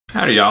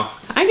Howdy, y'all.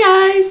 Hi,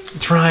 guys.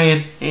 It's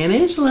Ryan. And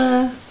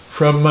Angela.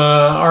 From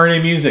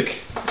RNA Music.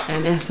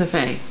 And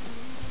SFA.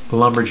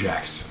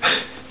 Lumberjacks.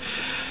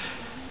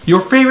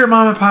 Your favorite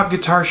mom and pop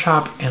guitar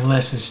shop and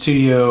lesson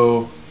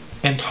studio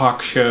and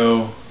talk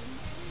show.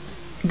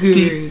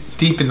 Gurus.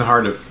 Deep in the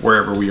heart of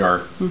wherever we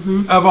are.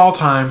 Of all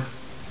time.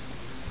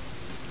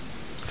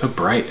 So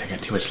bright. I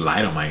got too much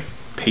light on my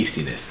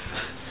pastiness.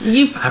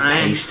 You fine.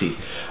 I'm pasty.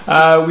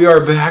 We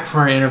are back from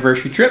our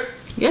anniversary trip.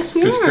 Yes,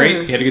 we are. It was great.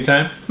 You had a good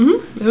time?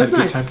 It was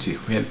nice. Had a good time too.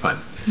 We had fun.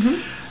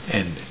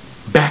 And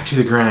back to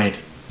the grind.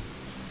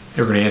 And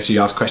we're going to answer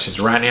y'all's questions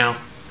right now.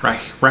 Right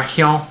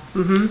here.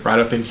 Right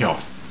up in here.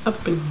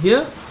 Up in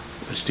here.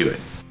 Let's do it.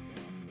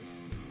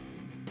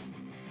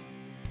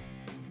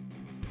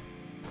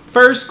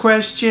 First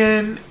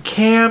question,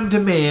 Cam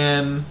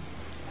Demand.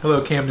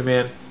 Hello, Cam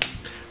Demand.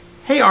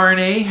 Hey,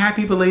 RNA,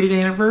 happy belated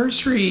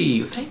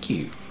anniversary. Thank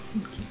you.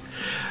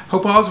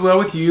 Hope all's well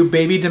with you.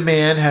 Baby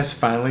Demand has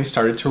finally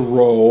started to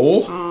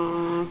roll.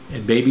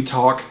 And baby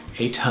talk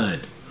a ton.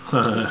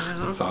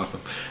 That's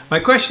awesome. My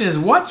question is,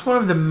 what's one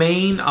of the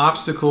main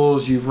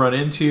obstacles you've run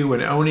into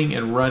when owning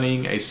and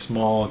running a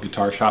small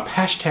guitar shop?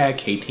 Hashtag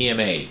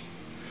KTMA.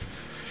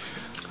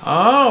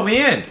 Oh,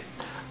 man.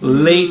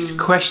 Late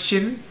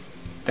question.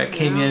 That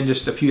came in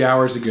just a few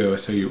hours ago.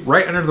 So you're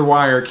right under the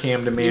wire,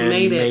 Cam Demand.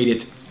 You made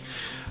it.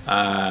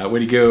 Way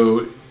to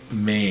go,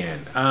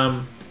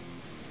 man.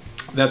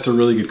 That's a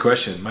really good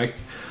question. Mike,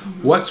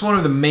 what's one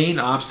of the main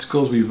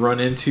obstacles we've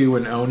run into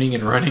when owning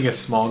and running a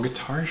small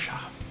guitar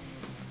shop?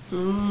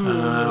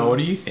 What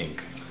do you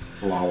think,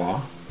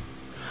 Lala?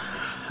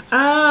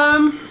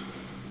 I'm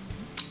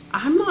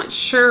not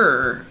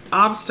sure.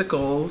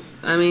 Obstacles.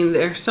 I mean,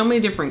 there's so many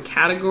different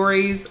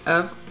categories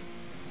of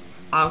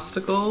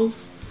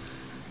obstacles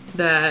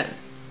that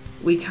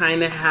we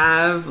kind of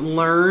have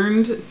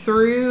learned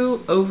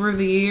through over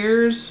the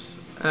years.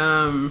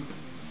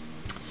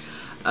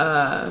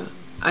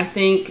 I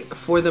think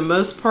for the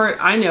most part,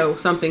 I know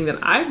something that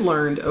I've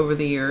learned over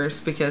the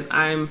years because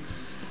I'm,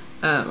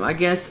 I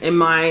guess in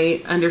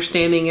my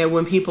understanding of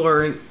when people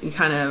are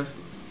kind of,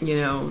 you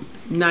know,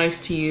 nice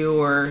to you,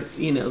 or,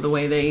 you know, the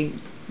way they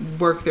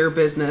work their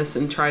business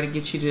and try to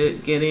get you to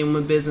get in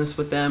with business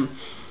with them.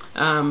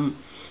 One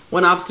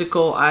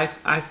obstacle I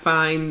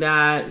find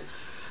that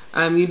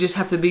you just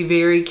have to be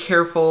very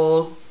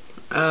careful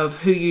of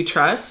who you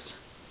trust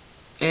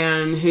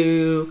and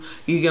who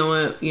you go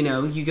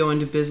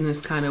into business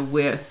kind of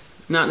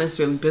with, not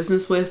necessarily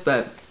business with,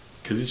 but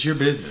because it's your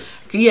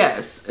business.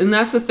 Yes, and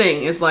that's the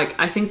thing. Is like,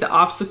 I think the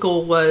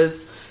obstacle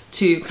was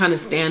to kind of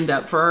stand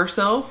up for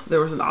ourselves. There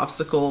was an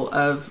obstacle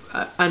of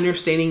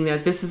understanding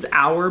that this is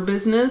our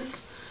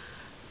business,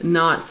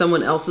 not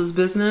someone else's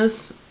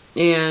business.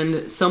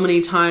 And so many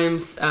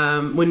times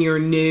when you're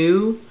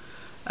new,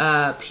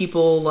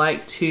 people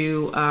like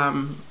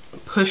to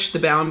push the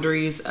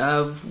boundaries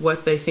of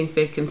what they think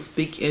they can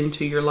speak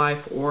into your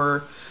life or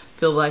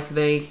feel like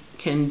they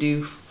can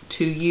do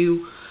to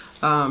you.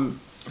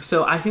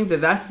 So I think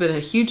that that's been a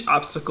huge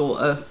obstacle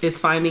is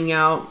finding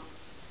out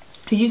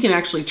who you can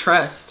actually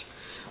trust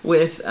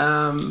with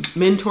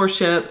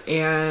mentorship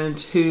and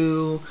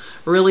who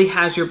really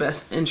has your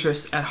best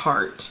interests at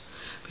heart.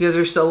 Because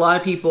there's still a lot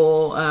of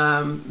people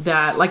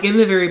that, like in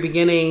the very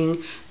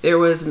beginning, there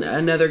was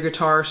another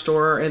guitar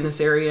store in this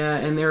area,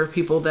 and there were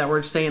people that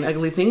were saying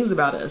ugly things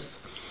about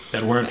us.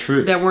 That weren't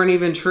true. That weren't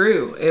even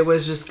true. It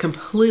was just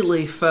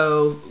completely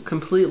faux,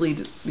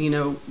 completely, you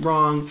know,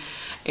 wrong.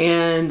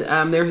 And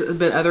there's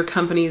been other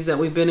companies that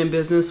we've been in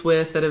business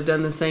with that have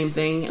done the same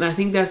thing. And I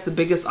think that's the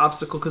biggest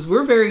obstacle, because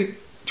we're very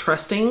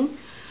trusting.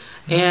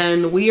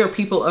 And we are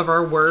people of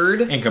our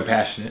word. And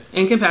compassionate.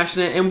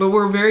 But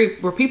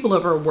we're people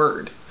of our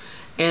word.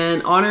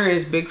 And honor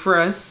is big for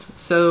us.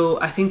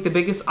 So I think the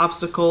biggest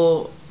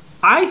obstacle,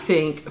 I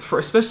think, for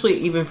especially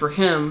even for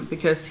him,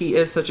 because he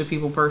is such a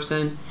people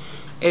person,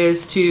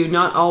 is to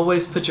not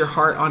always put your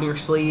heart on your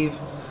sleeve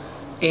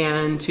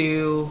and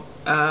to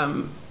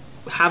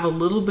have a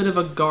little bit of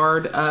a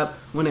guard up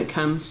when it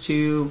comes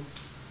to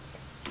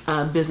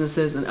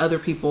businesses and other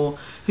people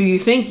who you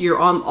think you're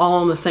all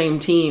on the same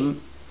team.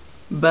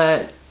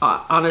 But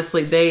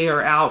honestly, they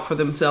are out for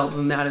themselves,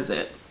 and that is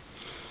it.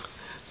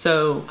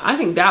 So I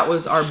think that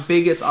was our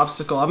biggest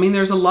obstacle. I mean,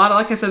 there's a lot of,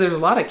 like I said, there's a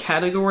lot of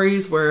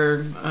categories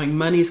where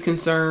money's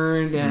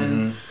concerned,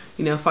 and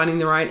you know, finding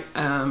the right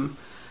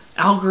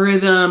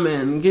algorithm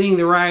and getting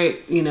the right,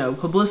 you know,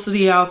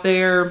 publicity out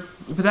there.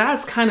 But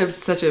that's kind of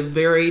such a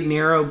very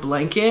narrow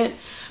blanket.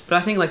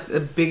 But I think like the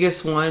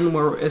biggest one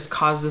where it's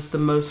caused us the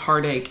most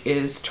heartache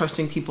is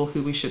trusting people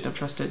who we shouldn't have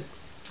trusted.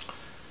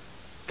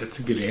 That's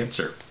a good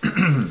answer.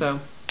 So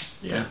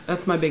yeah,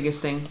 that's my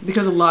biggest thing,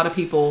 because a lot of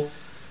people,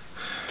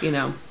 you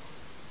know,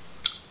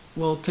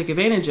 will take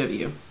advantage of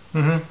you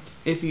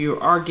if you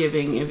are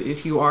giving,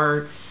 if you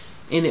are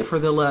in it for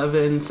the love.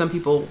 And some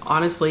people,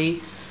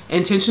 honestly,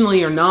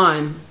 intentionally or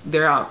non,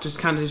 they're out just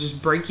kind of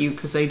just break you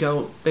because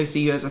they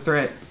see you as a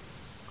threat.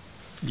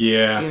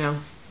 Yeah. You know.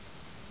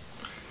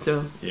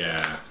 So.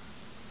 Yeah.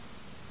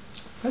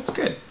 That's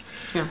good.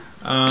 Yeah.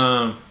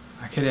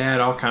 I could add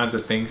all kinds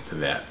of things to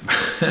that.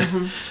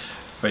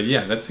 But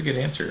yeah, that's a good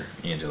answer,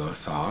 Angela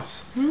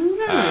Sauce.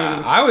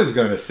 I was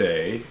going to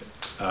say,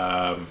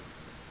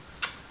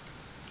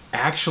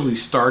 actually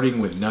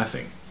starting with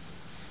nothing,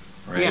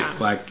 right? Yeah.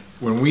 Like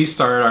when we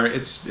started our,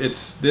 it's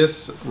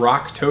this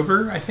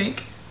Rocktober, I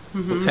think,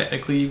 well,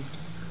 technically,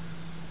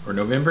 or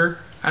November,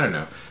 I don't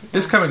know.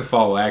 This coming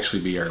fall will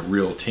actually be our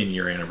real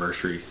 10-year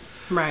anniversary.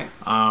 Right.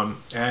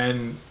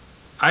 And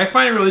I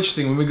find it really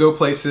interesting when we go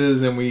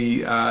places and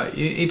we,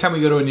 anytime we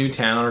go to a new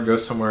town or go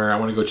somewhere, I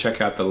want to go check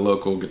out the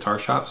local guitar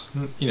shops,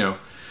 you know,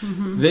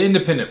 the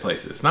independent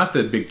places, not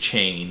the big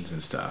chains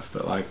and stuff,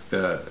 but like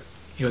the,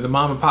 you know, the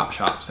mom and pop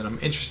shops. And I'm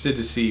interested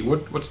to see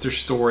what's their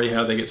story,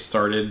 how they get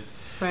started.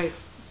 Right.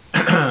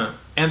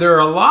 And there are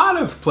a lot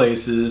of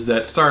places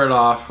that started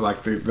off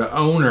like the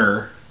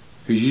owner,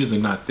 who's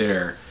usually not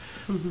there,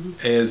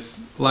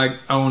 is like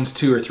owns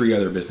 2 or 3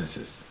 other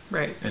businesses.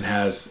 Right. And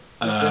has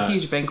a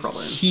huge bankroll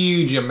in.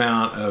 Huge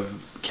amount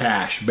of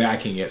cash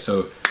backing it.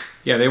 So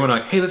yeah, they want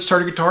to, hey, let's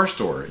start a guitar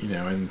store, you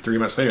know, and 3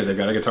 months later they've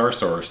got a guitar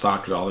store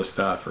stocked with all this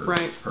stuff, or,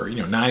 or you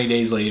know, 90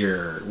 days later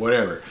or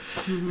whatever.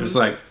 And it's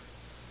like,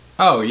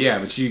 oh yeah,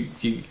 but you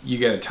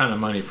get a ton of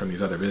money from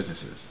these other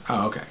businesses.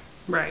 Oh, okay.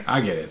 Right.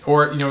 I get it.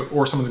 Or, you know,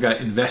 or someone's got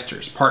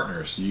investors,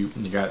 partners. You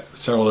got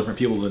several different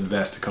people to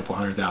invest a couple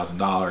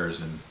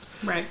 $100,000 and,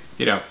 right.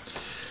 You know,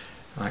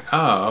 like,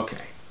 oh, okay.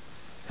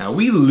 Now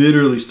we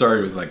literally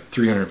started with like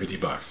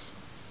 $350.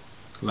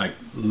 Like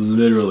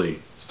literally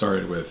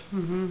started with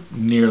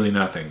nearly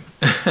nothing.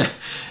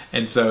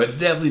 And so it's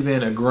definitely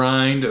been a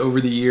grind over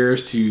the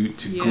years to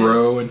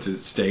grow and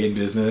to stay in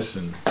business.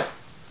 And,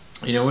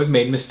 you know, we've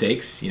made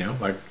mistakes, you know,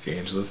 like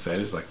Angela said,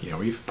 it's like, you know,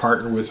 we've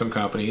partnered with some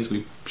companies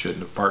we shouldn't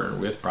have partnered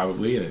with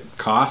probably, and it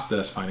cost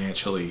us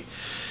financially.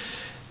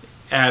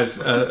 As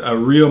a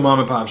real mom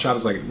and pop shop,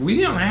 it's like,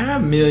 we don't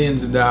have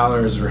millions of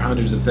dollars or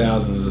hundreds of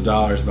thousands of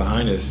dollars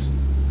behind us,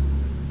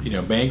 you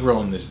know,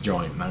 bankrolling this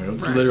joint. I mean,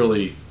 it's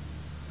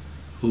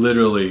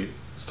literally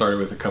started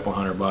with a couple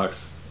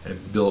 $100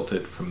 and built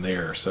it from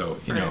there. So,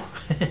 you know,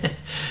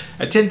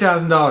 a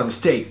 $10,000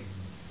 mistake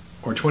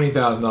or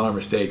 $20,000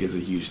 mistake is a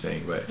huge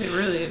thing, but it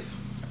really is.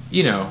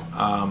 You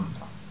know,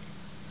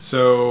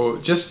 so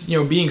just, you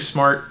know, being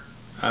smart,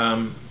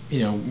 you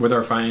know, with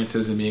our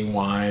finances and being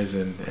wise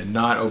and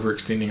not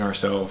overextending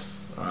ourselves,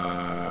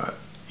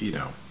 you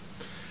know.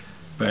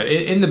 But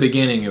in the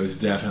beginning, it was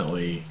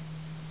definitely,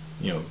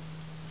 you know,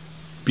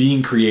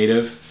 being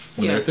creative.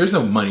 When there's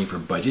no money for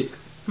budget.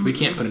 We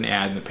can't put an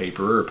ad in the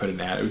paper or put an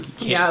ad. We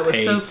can't it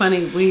was so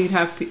funny. We'd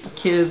have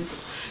kids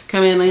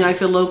come in, like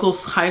the local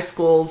high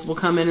schools will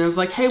come in and it's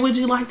like, hey, would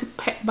you like to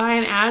buy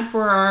an ad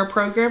for our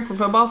program for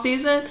football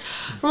season?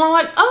 And we're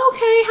like, oh,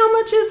 okay, how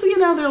much is, you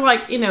know, they're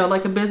like, you know,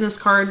 like a business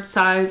card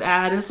size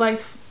ad. It's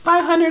like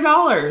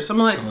 $500. I'm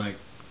like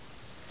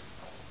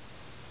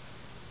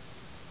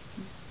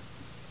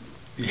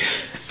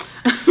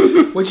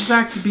would you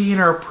like to be in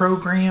our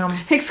program?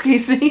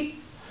 Excuse me?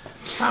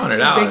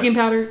 $500. Baking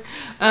powder?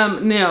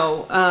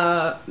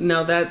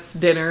 No, that's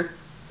dinner.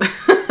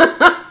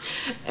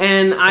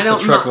 And I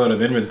don't. A truckload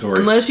of inventory.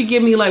 Unless you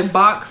give me like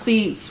box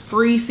seats,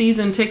 free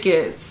season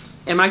tickets.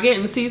 Am I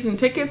getting season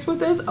tickets with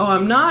this? Oh,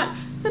 I'm not.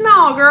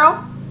 No, girl.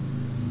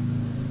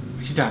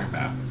 What you talking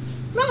about?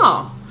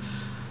 No.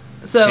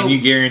 So. Can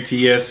you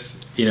guarantee us,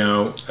 you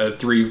know, a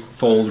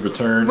 3-fold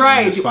return?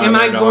 Right. Am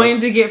I going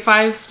to get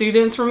 5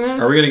 students from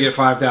this? Are we going to get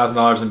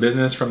 $5,000 in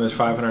business from this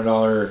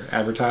 $500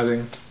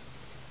 advertising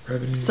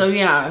revenue? So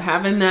yeah,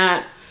 having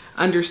that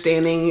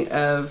understanding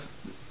of,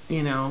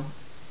 you know,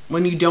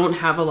 when you don't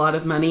have a lot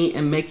of money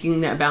and making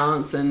that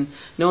balance and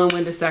knowing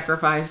when to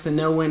sacrifice and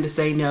know when to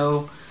say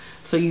no,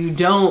 so you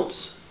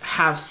don't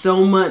have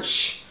so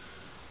much,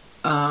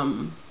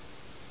 what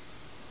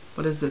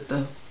is it,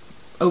 the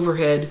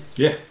overhead?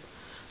 Yeah.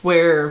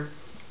 Where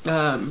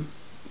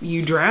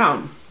you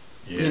drown.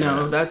 Yeah. You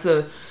know,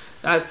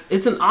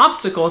 it's an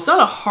obstacle. It's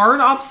not a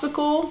hard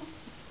obstacle.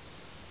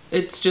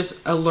 It's just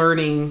a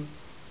learning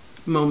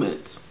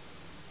moment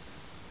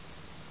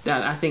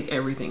that I think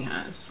everything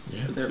has.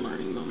 Their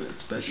learning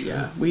moments. But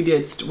yeah,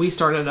 we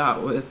started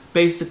out with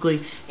basically,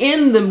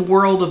 in the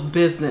world of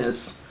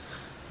business,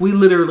 we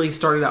literally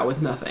started out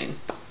with nothing.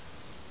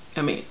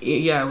 I mean,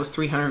 yeah, it was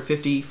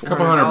 $350, $400. A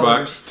couple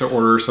 $100 to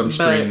order some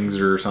strings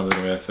or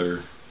something with,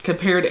 or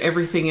compared to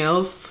everything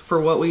else for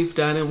what we've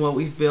done and what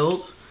we've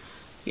built,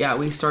 yeah,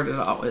 we started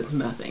out with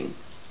nothing.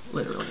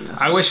 Literally nothing.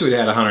 I wish we'd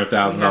had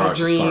 $100,000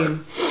 to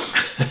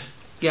start.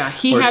 Yeah,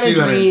 he had a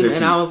dream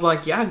and I was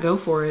like, yeah, go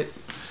for it.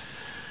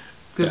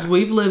 Because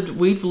we've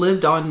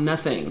lived on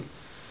nothing.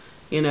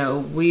 You know,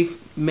 we've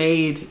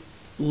made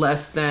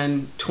less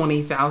than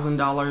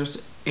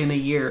 $20,000 in a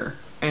year,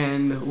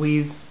 and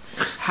we've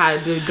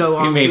had to go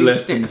on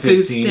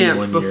food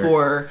stamps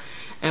before,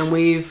 and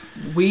we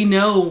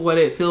know what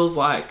it feels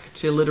like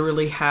to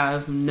literally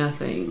have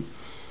nothing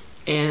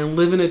and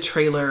live in a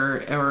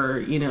trailer, or,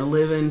 you know,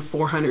 live in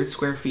 400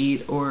 square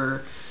feet,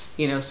 or,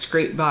 you know,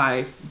 scrape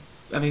by.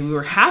 I mean, we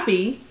were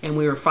happy and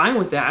we were fine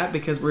with that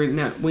because we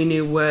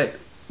knew what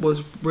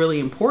was really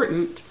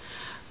important,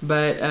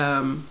 but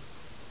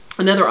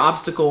another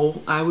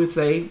obstacle, I would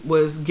say,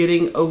 was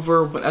getting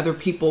over what other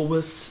people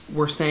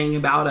were saying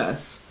about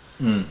us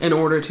in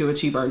order to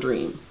achieve our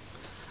dream.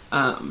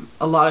 A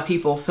lot of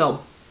people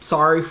felt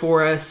sorry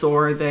for us,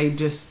 or they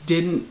just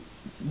didn't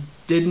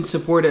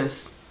support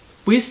us.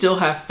 We still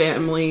have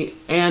family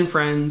and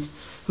friends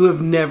who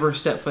have never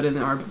stepped foot in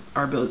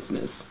our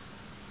business.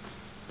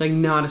 Like,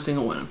 not a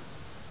single one.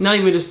 Not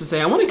even just to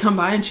say, I want to come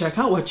by and check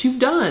out what you've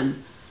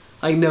done.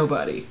 Like,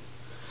 nobody.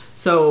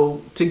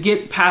 So to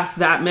get past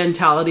that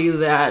mentality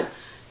that,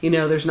 you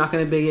know, there's not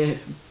going to be a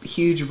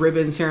huge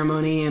ribbon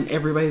ceremony and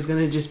everybody's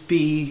going to just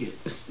be,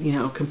 you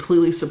know,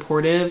 completely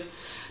supportive,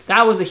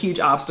 that was a huge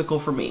obstacle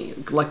for me.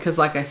 Like, because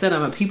like I said,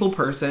 I'm a people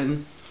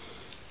person,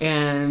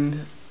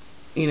 and,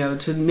 you know,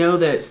 to know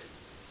that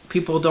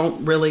people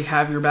don't really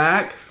have your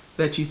back,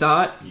 that you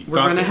thought were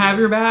going to have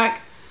your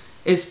back,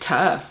 is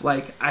tough.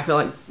 Like, I feel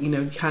like, you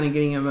know, kind of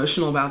getting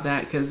emotional about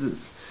that, because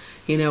it's,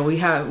 you know, we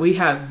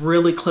have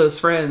really close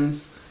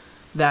friends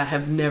that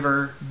have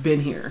never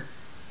been here,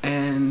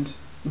 and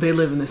they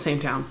live in the same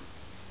town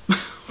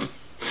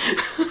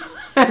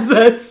as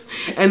us.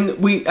 And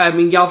I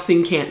mean, y'all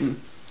seen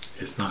Canton.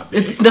 It's not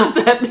big. It's not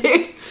that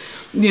big,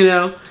 you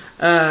know.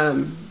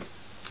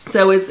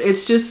 So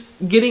it's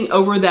just getting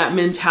over that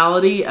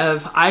mentality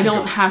of, I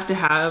don't have to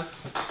have.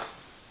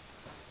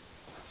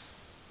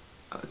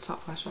 Oh, it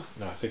stopped flashing.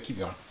 No, I said keep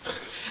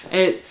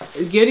going.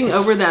 Getting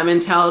over that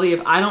mentality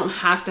of, I don't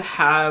have to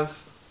have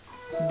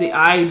the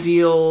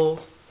ideal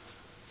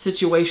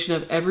situation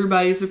of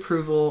everybody's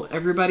approval,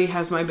 everybody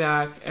has my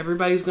back,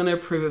 everybody's going to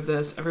approve of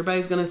this,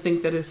 everybody's going to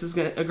think that this is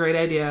a great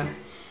idea.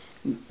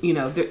 You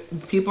know,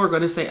 people are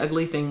going to say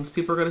ugly things,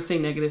 people are going to say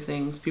negative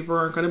things, people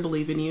aren't going to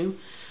believe in you,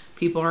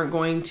 people aren't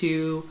going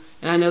to,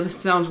 and I know this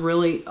sounds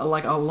really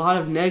like a lot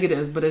of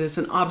negative, but it is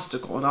an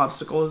obstacle. An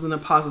obstacle isn't a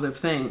positive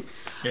thing.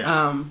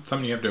 Yeah,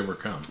 something you have to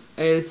overcome.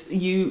 Is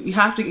you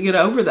have to get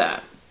over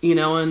that, you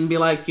know, and be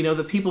like, you know,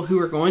 the people who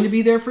are going to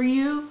be there for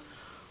you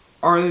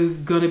are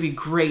going to be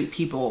great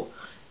people,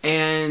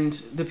 and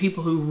the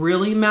people who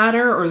really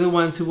matter are the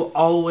ones who will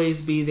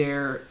always be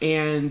there.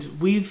 And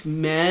we've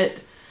met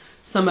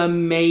some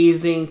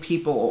amazing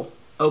people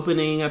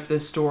opening up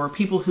this store,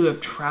 people who have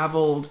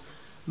traveled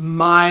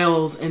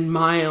miles and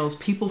miles,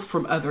 people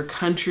from other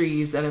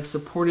countries that have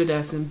supported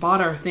us and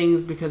bought our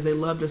things because they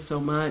loved us so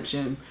much.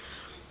 And,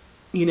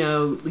 you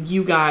know,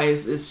 you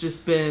guys, it's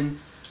just been,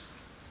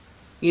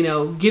 you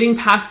know, getting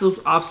past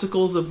those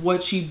obstacles of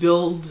what you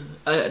build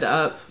it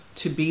up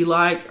to be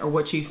like, or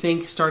what you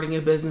think starting a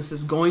business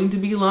is going to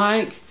be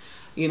like.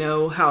 You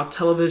know, how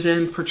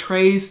television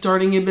portrays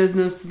starting a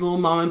business, a little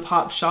mom and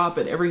pop shop,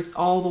 and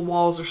all the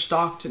walls are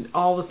stocked and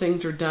all the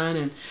things are done,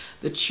 and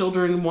the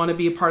children want to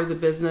be a part of the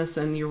business,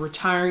 and you're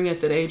retiring at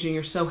that age and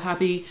you're so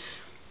happy.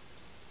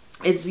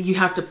 You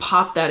have to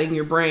pop that in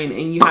your brain,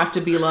 and you have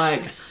to be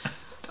like,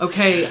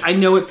 okay, I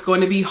know it's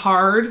going to be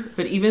hard,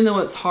 but even though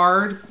it's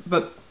hard,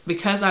 but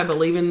because I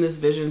believe in this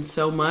vision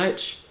so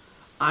much,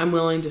 I'm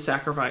willing to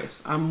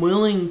sacrifice. I'm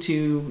willing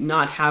to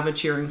not have a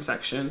cheering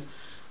section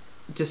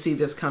to see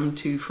this come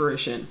to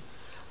fruition.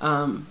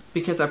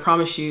 Because I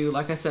promise you,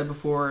 like I said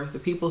before, the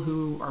people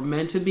who are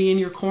meant to be in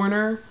your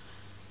corner,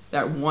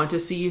 that want to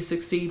see you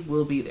succeed,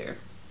 will be there.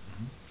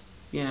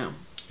 Mm-hmm. You know?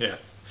 Yeah.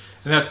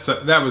 And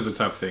that was a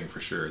tough thing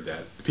for sure.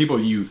 That the people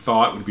you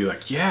thought would be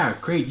like, yeah,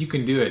 great, you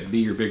can do it, be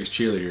your biggest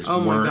cheerleaders. Oh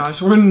my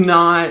gosh, we're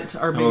not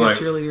our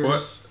biggest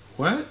cheerleaders.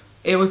 What?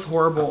 It was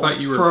horrible. I thought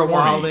you were for a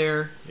while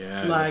there.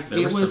 Yeah, like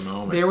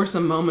there were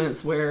some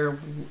moments where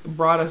it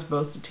brought us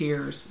both to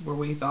tears, where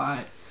we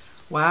thought,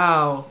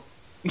 wow,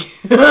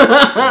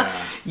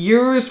 yeah. You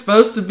were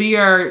supposed to be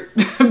our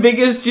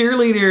biggest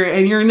cheerleader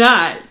and you're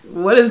not.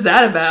 What is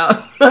that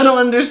about? I don't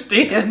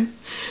understand.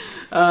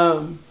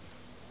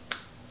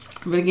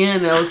 But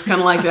again, it was kind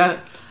of like that.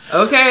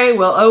 Okay,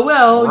 well, oh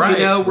well, right.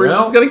 You know, we're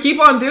just going to keep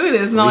on doing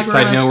it. It's not like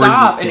we're going to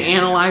stop and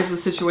analyze the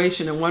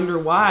situation and wonder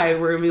why.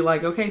 We're going to be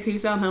like, okay,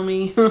 peace out,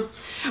 homie.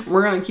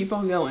 We're going to keep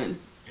on going.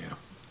 Yeah.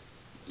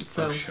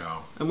 So,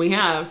 and we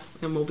have,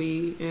 and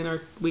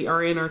we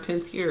are in our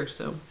 10th year,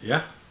 so.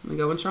 Yeah. We're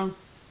going strong.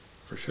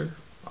 For sure.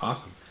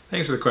 Awesome.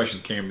 Thanks for the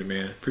question, Camden,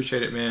 man.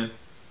 Appreciate it, man.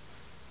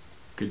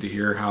 Good to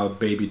hear how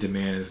baby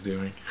demand is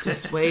doing.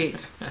 Just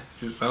wait.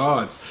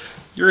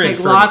 Take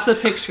lots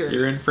of pictures.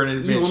 You're in for an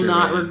adventure. You will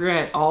not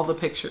regret all the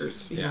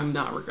pictures. You will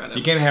not regret them.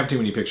 You can't have too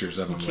many pictures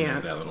of them. You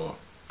can't. That little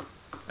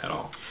at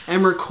all.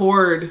 And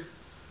record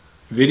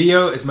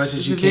video as much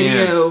as you can.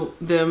 Video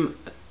them,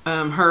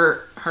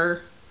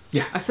 her.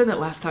 Yeah. I said that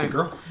last time. It's a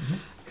girl.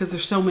 Because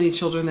there's so many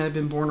children that have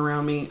been born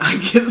around me. I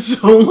get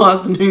so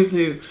lost in who's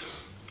who.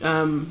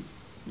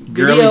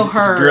 Video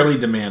her. It's girly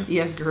demand.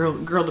 Yes, girl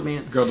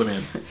demand. Girl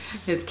demand.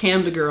 It's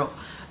cam to girl.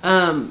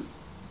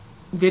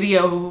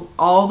 Video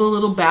all the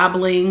little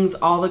babblings,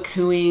 all the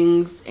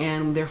cooings,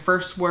 and their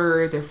first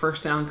word, their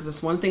first sound. Because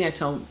that's one thing I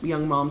tell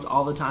young moms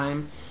all the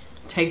time.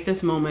 Take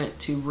this moment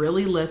to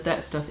really let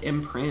that stuff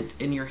imprint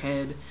in your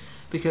head.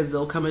 Because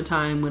there'll come a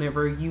time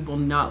whenever you will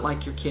not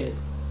like your kid.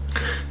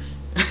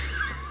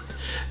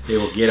 They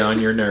will get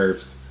on your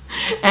nerves.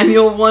 And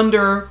you'll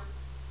wonder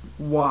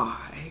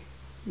why.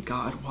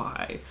 God,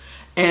 why?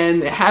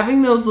 And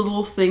having those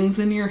little things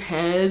in your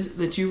head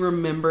that you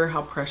remember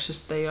how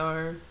precious they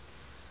are,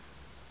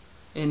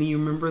 and you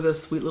remember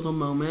those sweet little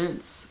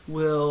moments,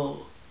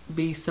 will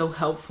be so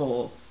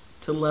helpful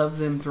to love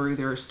them through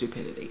their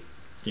stupidity.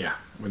 Yeah,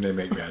 when they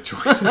make bad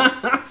choices.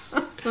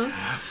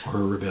 Or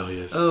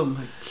rebellious. Oh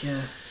my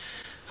God.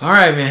 All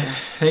right, man.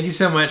 Thank you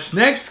so much.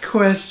 Next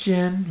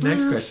question.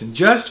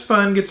 Just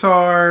Fun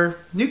Guitar.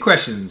 New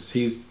questions.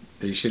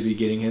 They should be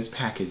getting his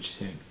package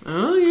soon.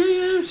 Oh,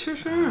 yeah, sure.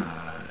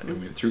 It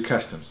went through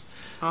customs.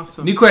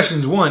 Awesome. New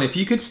questions. 1. If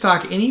you could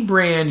stock any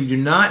brand you do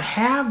not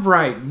have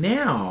right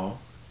now,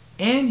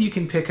 and you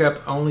can pick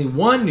up only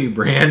one new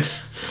brand,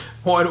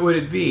 what would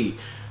it be?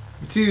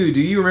 2.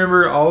 Do you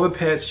remember all the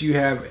pets you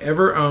have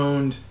ever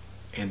owned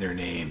and their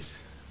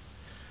names?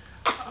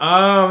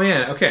 Oh,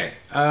 man. Okay.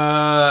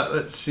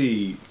 Let's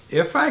see.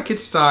 If I could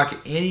stock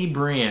any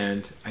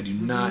brand I do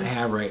not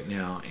have right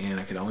now, and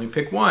I could only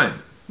pick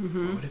one,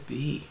 what would it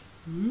be?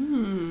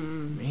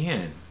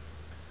 Man.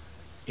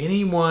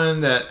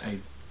 Anyone that I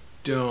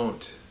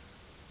don't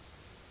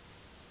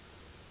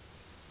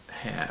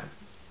have,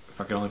 if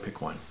I could only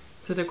pick one.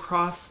 Is it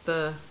across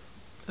the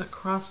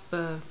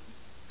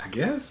I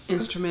guess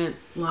instrument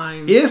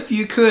line? If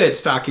you could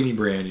stock any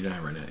brand you don't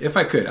have right now. If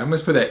I could. I'm going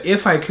to put that.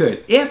 If I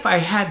could. If I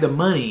had the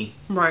money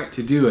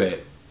to do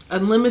it.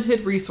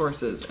 Unlimited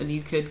resources, and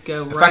you could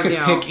go if right now. If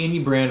I could pick any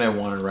brand I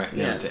wanted right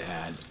now to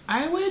add.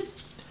 I would.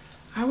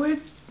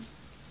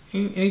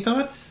 Any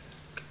thoughts?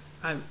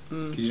 Because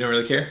you don't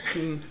really care?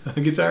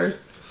 Guitars?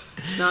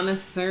 Not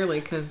necessarily,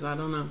 because I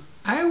don't know.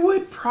 I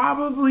would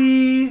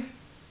probably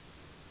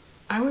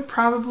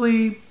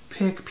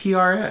pick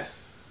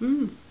PRS.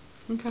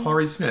 Okay. Paul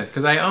Reed Smith.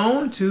 Because I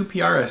own 2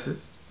 PRSs.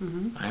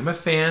 I'm a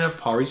fan of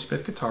Paul Reed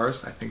Smith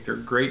guitars. I think they're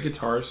great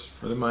guitars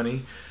for the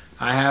money.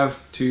 I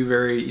have 2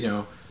 very,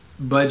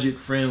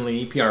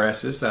 budget-friendly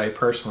PRSs that I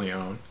personally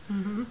own.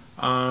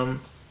 I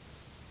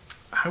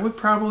would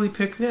probably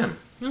pick them.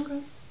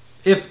 Okay.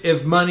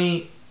 If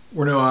money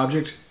were no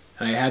object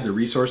and I had the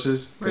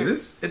resources,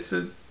 because it's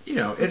a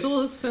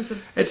little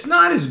expensive. It's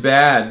not as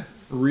bad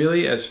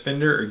really as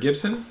Fender or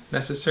Gibson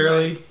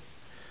necessarily.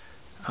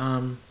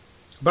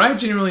 But I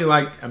genuinely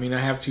like. I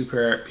have 2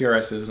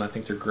 PRSs and I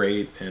think they're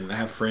great, and I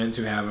have friends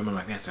who have them. I'm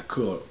like, that's a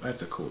cool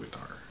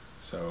guitar.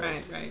 So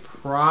right.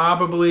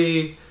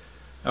 Probably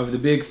of the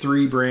big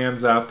 3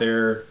 brands out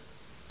there,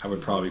 I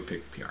would probably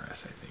pick PRS. I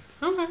think.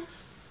 Okay.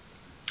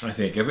 I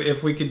think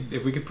if we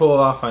could pull it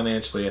off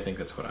financially, I think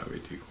that's what I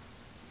would do.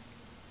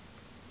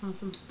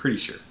 Awesome. Pretty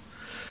sure.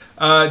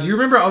 Do you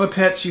remember all the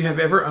pets you have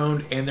ever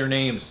owned and their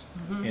names,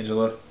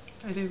 Angela?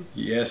 I do.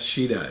 Yes,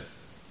 she does.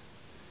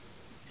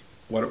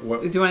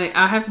 What do I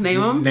have to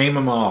name them? Name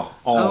them all.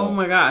 Oh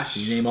my gosh.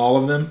 Did you name all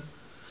of them?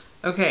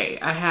 Okay,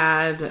 I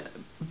had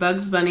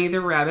Bugs Bunny the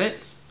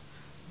rabbit.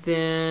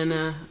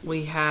 Then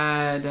we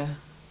had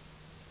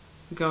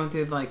going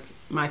through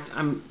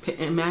I'm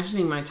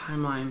imagining my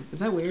timeline. Is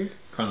that weird?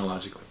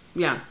 Chronologically.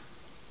 Yeah.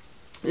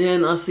 And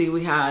then let's see,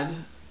 we had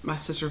my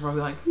sister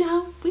probably like,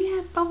 no, we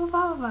had blah blah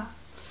blah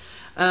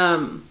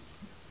blah.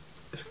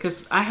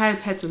 Because I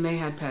had pets and they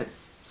had pets.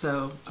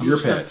 So I'm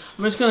just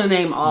gonna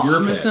name all.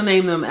 I'm just gonna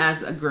name them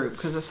as a group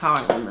because that's how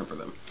I remember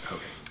them.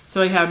 Okay.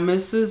 So we have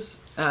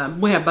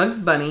we have Bugs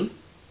Bunny,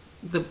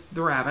 the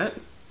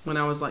rabbit, when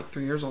I was like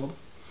 3 years old,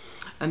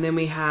 and then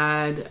we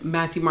had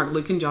Matthew, Mark,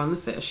 Luke, and John the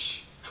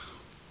fish.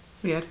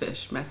 We had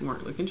fish, Matthew,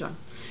 Mark, Luke, and John,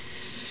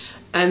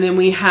 and then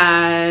we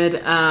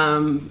had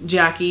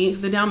Jackie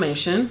the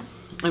Dalmatian,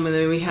 and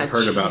then we had. I've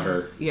heard about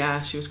her.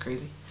 Yeah, she was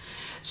crazy.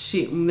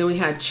 Then we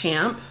had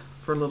Champ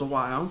for a little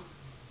while.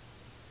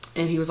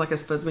 And he was like a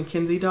Spuds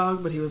McKenzie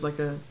dog, but he was like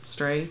a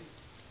stray.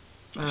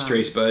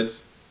 Stray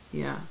Spuds?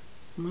 Yeah.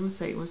 I'm going to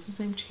say, what's his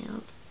name?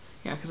 Champ?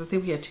 Yeah, because I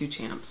think we had 2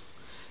 Champs.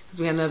 Because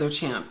we had another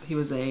Champ. He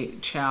was a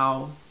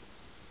Chow,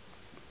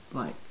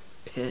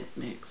 pit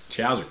mix.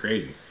 Chows are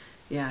crazy.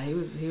 Yeah, he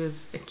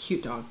was a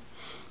cute dog.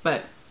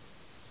 But,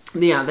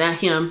 yeah,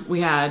 him. We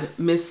had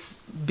Miss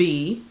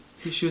B.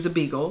 She was a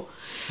beagle.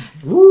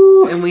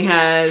 Woo! And we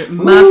had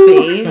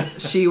Muffy.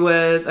 She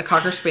was a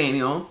Cocker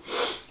Spaniel.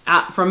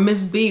 From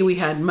Miss B, we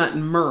had Mutt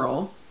and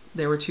Merle.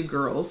 There were 2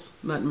 girls,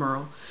 Mutt and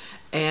Merle.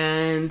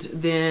 And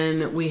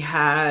then we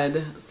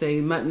had,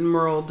 Mutt and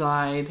Merle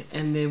died.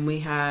 And then we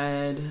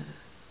had,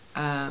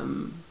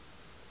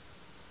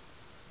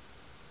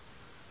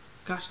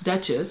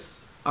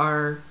 Duchess,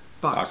 our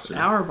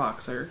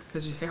boxer.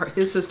 Because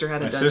his sister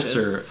had a Duchess. My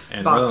sister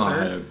and brother-in-law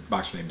had a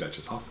boxer named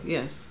Duchess also.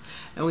 Yes.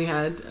 And we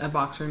had a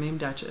boxer named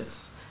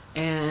Duchess.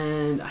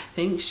 And I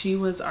think she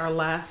was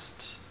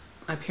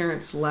my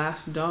parents'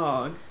 last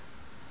dog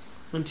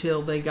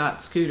until they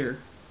got Scooter.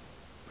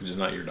 Which is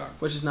not your dog.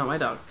 Which is not my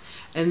dog.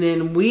 And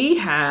then we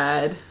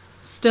had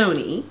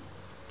Stoney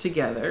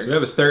together. So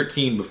that was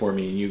 13 before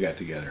me and you got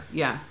together.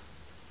 Yeah.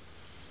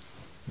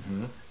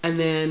 And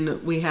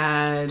then we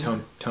had...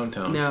 Tone.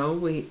 No,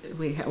 we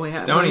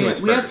had... Stoney was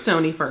first. We had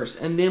Stoney first.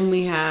 And then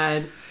we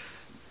had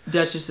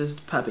Duchess's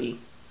puppy.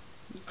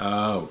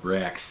 Oh,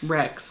 Rex.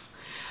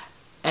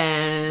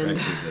 And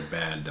Rex was a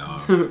bad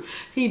dog.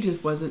 he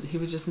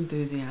was just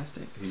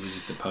enthusiastic. He was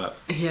just a pup.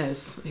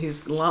 Yes,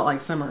 he's a lot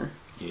like Summer.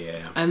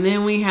 Yeah. And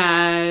then we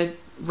had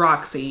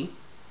Roxy.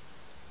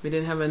 We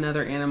didn't have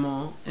another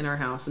animal in our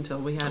house until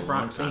we had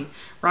Roxy.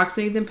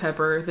 Roxy, then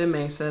Pepper, then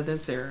Mesa, then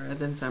Sarah,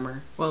 then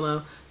Summer.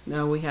 Well,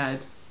 no, we had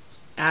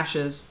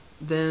Ashes,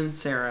 then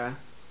Sarah,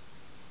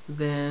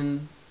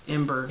 then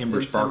Ember. Ember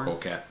then Sparkle Summer.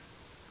 cat.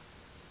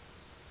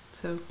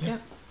 So, yeah.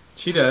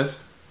 She does.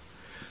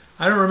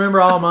 I don't remember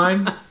all of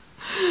mine.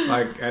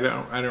 Like, I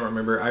don't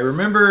remember. I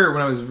remember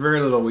when I was very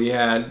little, we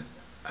had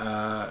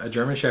a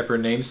German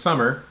Shepherd named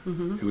Summer,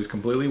 who was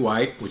completely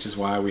white, which is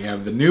why we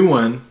have the new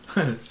one,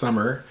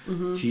 Summer.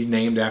 She's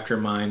named after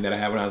mine that I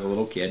had when I was a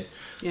little kid.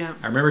 Yeah.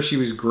 I remember she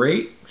was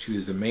great. She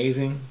was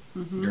amazing.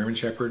 German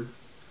Shepherd.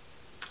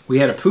 We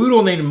had a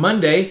poodle named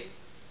Monday,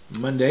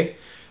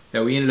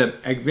 that we ended up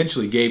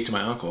eventually gave to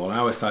my uncle. And I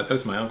always thought that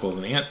was my uncle's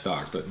and aunt's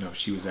dogs, but no,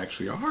 she was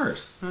actually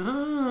ours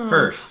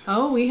first.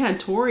 Oh, we had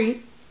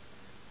Tori.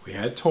 We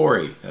had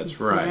Tori. That's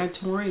right. We had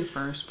Tori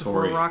first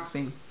before Tori.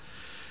 Roxy.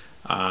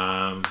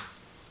 And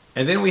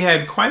then we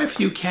had quite a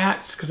few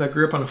cats because I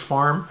grew up on a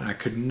farm, and I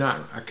could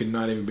not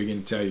even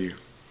begin to tell you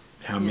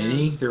how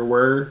many there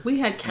were. We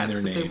had cats, and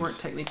their but they names. weren't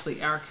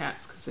technically our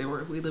cats because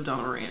we lived on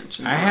a ranch.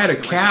 And I had a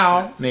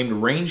cow named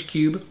Range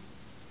Cube.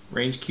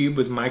 Range Cube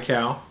was my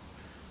cow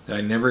that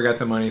I never got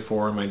the money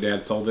for, and my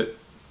dad sold it.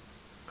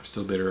 I'm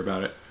still bitter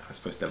about it.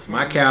 That was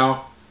my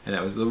cow, and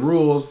that was the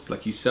rules.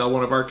 Like, you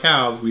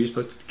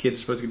the kids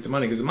are supposed to get the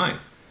money because of mine.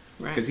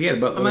 Right. Because he had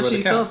a buttload How much of did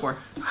you sell it cows. for?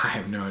 I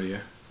have no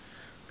idea.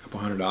 A couple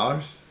 $100,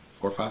 $400,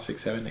 $500,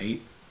 $600, $700,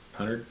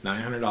 $800,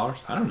 $900.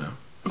 I don't know.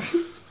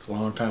 It's a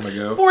long time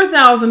ago.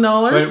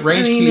 $4,000.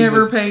 And he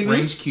never paid me.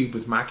 Range Cube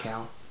was my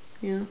cow.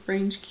 Yeah,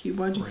 Range Cube.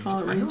 Why'd you call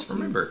it Range Cube? I don't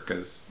remember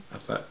because I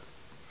thought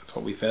that's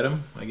what we fed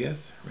him. I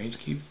guess Range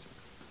Cubes.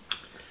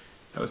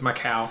 That was my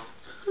cow.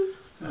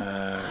 We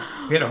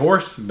had a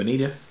horse,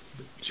 Bonita.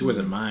 She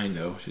wasn't mine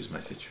though. She was my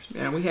sister's.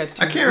 Yeah, we had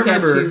two. I can't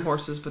remember. We had 2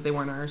 horses, but they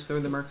weren't ours. They were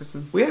the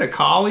Murkisons. We had a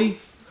collie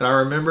that I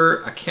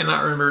remember. I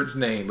cannot remember its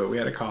name, but we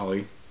had a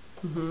collie.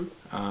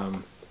 I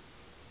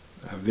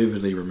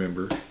vividly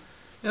remember.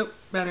 Oh,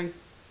 battery.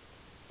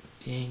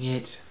 Dang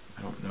it.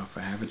 I don't know if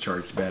I have a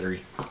charged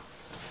battery.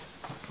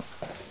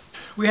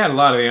 We had a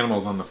lot of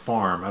animals on the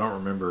farm. I don't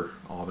remember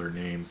all their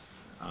names.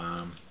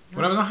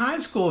 When I was in high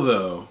school,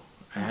 though,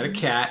 I had a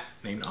cat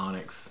named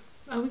Onyx.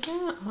 Oh,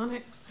 yeah,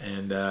 Onyx.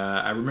 And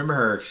I remember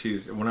her.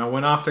 When I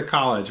went off to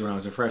college when I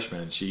was a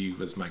freshman, she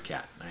was my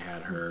cat. I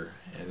had her.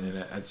 And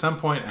then at some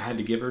point, I had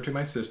to give her to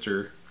my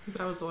sister.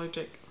 Because I was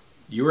allergic.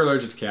 You were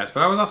allergic to cats,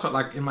 but I was also,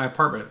 like, in my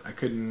apartment. I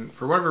couldn't,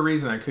 for whatever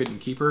reason, I couldn't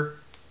keep her.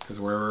 Because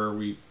wherever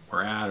we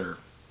were at, or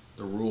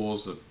the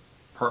rules of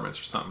apartments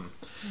or something.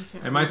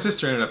 And my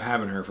sister ended up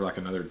having her for like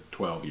another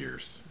 12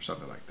 years or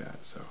something like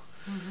that. So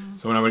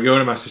so when I would go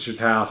to my sister's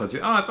house, I'd say,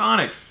 oh, it's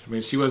Onyx. I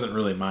mean, she wasn't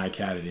really my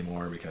cat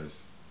anymore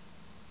because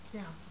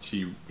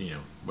she,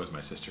 was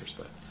my sister's.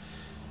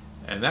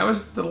 And that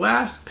was the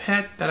last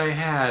pet that I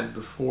had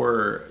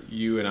before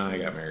you and I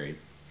got married.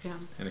 Yeah.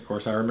 And of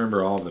course, I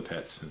remember all of the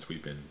pets since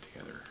we've been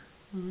together.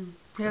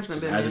 It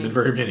hasn't been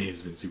very many.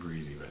 It's been super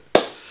easy,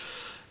 but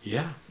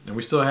yeah. And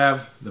we still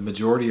have the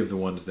majority of the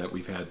ones that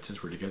we've had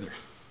since we're together.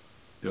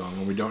 The only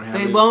one we don't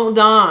have won't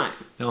die.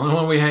 The only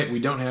one we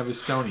don't have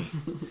is Stony.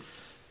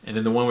 And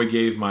then the one we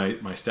gave my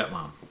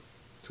stepmom.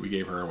 So we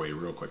gave her away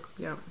real quick.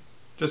 Yeah.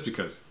 Just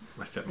because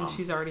my stepmom And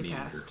she's already needed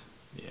passed. her.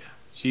 Yeah.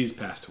 She's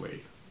passed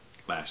away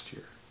last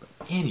year. But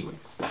anyways.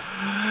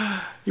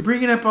 You're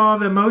bringing up all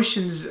the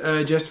emotions,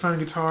 Just Fun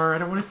Guitar. I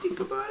don't want to think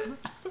about it.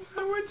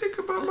 I want to think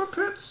about my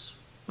pets.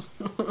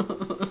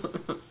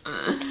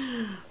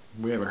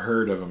 We have a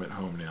herd of them at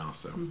home now,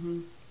 so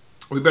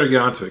we better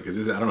get on to it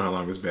because I don't know how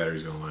long this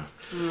battery's going to last.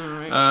 All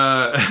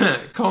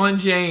right. Colin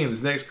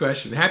James, next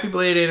question. Happy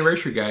belated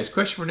anniversary, guys.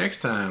 Question for next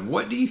time.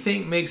 What do you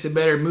think makes a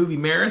better movie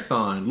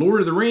marathon? Lord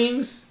of the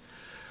Rings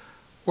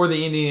or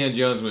the Indiana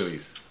Jones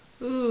movies?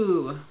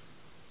 Ooh.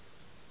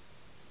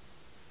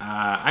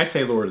 I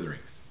say Lord of the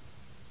Rings.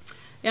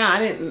 Yeah,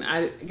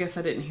 I guess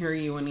I didn't hear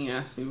you when you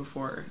asked me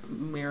before.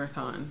 Movie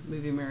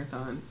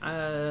marathon.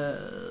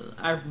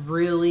 I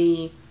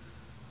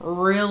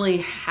really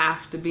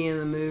have to be in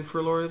the mood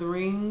for Lord of the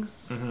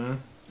Rings.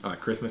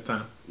 Like Christmas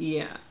time?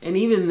 Yeah. And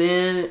even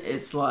then,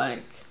 it's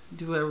like,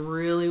 do I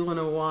really want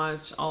to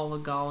watch all the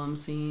Gollum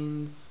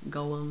scenes?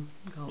 Gollum.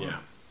 Yeah.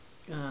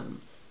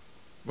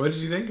 What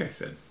did you think I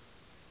said?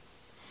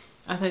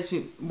 I thought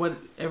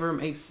whatever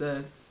makes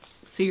a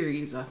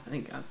series, I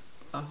think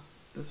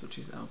that's what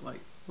you said. I was like,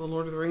 well,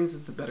 Lord of the Rings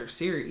is the better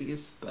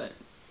series, but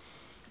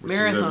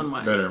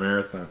marathon-wise. Better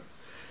marathon.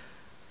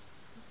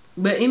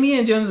 But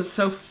Indiana Jones is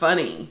so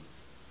funny.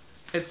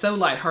 It's so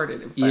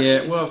lighthearted and funny.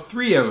 Yeah, well,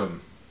 3 of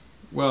them.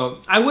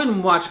 Well, I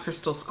wouldn't watch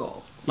Crystal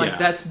Skull. Like, Yeah.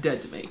 that's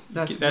dead to me.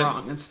 That's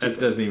wrong and stupid.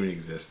 That doesn't even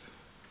exist.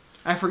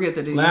 I forget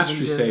that it Last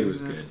even Crusade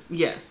does was exist. good.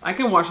 Yes, I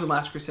can watch The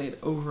Last Crusade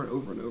over and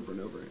over and over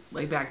and over.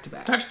 Like, back to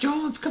back. Dr.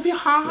 Jones, come your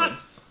heart.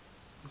 Yes.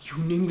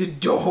 You named the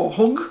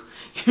dog?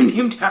 You're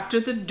named after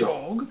the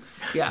dog?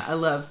 Yeah, I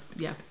love,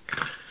 yeah.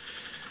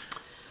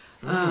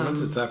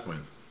 That's a tough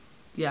one.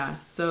 Yeah,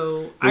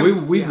 so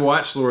we've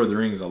watched Lord of the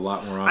Rings a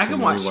lot more often than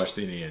we watched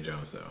Indiana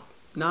Jones, though.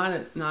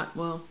 Not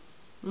well.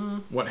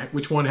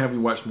 Which one have we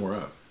watched more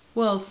of?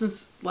 Well,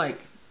 since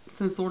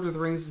Lord of the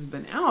Rings has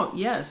been out,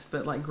 yes,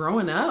 but like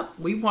growing up,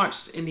 we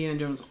watched Indiana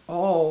Jones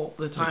all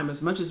the time,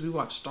 as much as we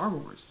watched Star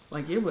Wars.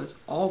 Like it was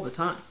all the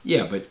time.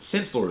 Yeah, but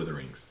since Lord of the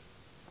Rings,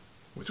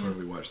 which one have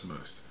we watched the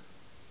most?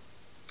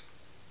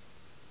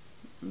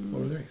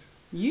 Lord of the Rings.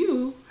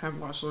 You have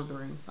watched Lord of the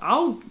Rings.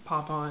 I'll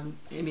pop on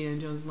Indiana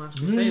Jones and Last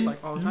Crusade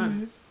like all the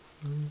time.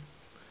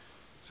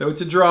 So it's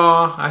a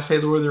draw. I say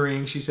Lord of the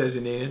Rings. She says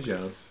Indiana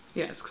Jones.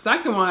 Yes, because I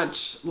can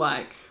watch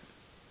like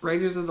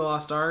Raiders of the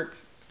Lost Ark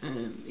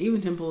and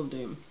even Temple of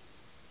Doom.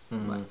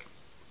 Like,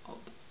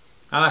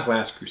 I like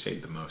Last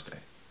Crusade the most, I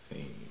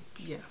think.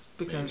 Yes,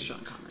 because Sean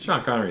Connery.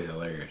 Sean Connery is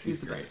hilarious. He's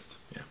the great. best.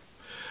 Yeah.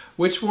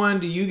 Which one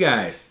do you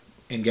guys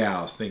and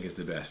gals think is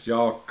the best?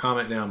 Y'all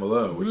comment down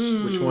below.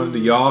 Which one do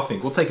y'all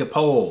think? We'll take a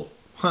poll.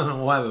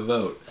 We'll have a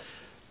vote.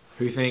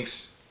 Who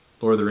thinks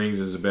Lord of the Rings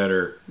is a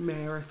better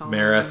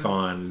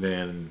marathon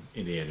than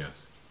Indiana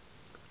Jones?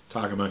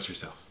 Talk amongst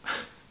yourselves.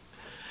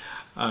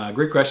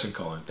 Great question,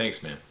 Colin.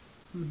 Thanks, man.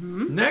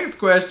 Next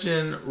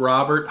question,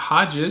 Robert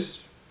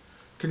Hodges.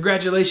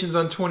 Congratulations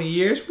on 20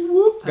 years.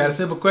 Whoop. Got a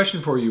simple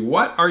question for you.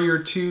 What are your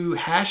 2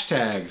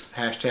 hashtags?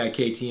 Hashtag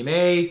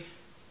KTMA,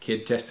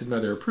 kid tested,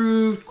 mother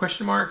approved,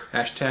 question mark.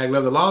 Hashtag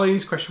love the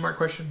lollies, question mark,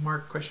 question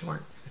mark, question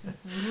mark.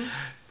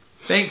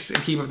 Thanks and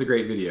keep up the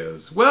great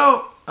videos.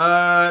 Well,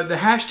 the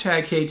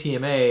hashtag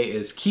KTMA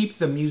is keep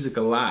the music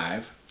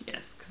alive.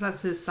 Yes, because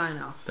that's his sign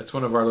off. That's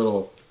one of our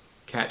little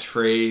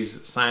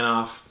catchphrase sign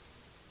off.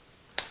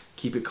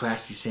 Keep it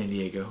classy, San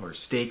Diego, or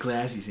stay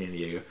classy, San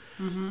Diego.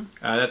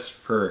 That's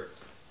for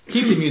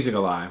keep the music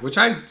alive, which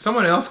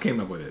someone else came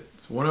up with it.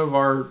 It's one of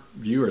our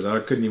viewers. I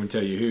couldn't even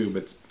tell you who,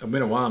 but it's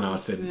been a while now. It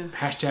said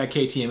hashtag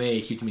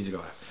KTMA, keep the music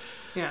alive.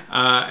 Yeah.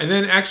 And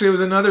then actually it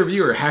was another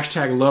viewer,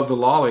 hashtag love the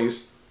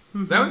lollies.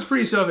 That one's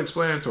pretty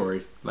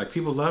self-explanatory. Like,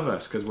 people love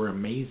us because we're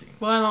amazing.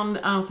 Well,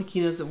 I don't think he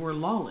knows that we're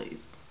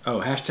lollies.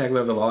 Oh, hashtag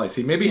love the lollies.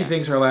 See, maybe he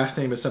thinks our last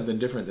name is something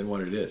different than what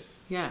it is.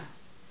 Yeah.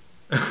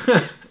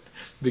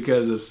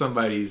 Because of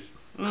somebody's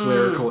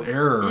clerical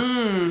error.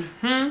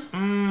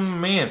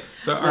 Man.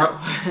 So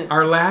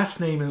our last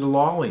name is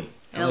Lawley.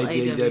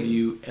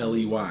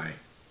 Lawley.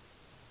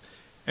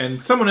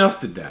 And someone else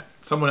did that.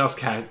 Someone else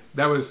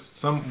that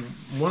was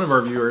one of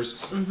our viewers.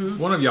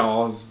 One of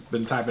y'all has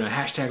been typing a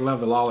hashtag love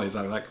the lollies.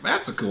 I was like,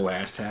 that's a cool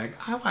hashtag.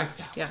 I like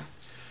that. Yeah.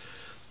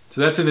 So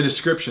that's in the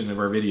description of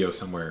our video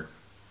somewhere.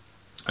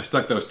 I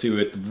stuck those 2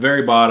 at the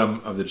very bottom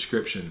of the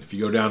description. If you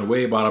go down to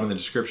way bottom of the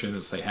description,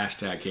 it'll say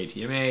hashtag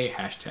KTMA,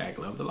 hashtag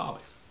love the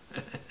lollies.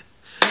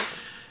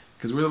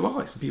 Because we're the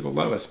lollies. People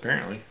love us,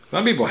 apparently.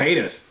 Some people hate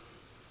us.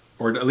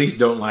 Or at least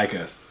don't like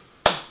us.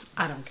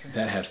 I don't care.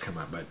 That has come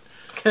up, but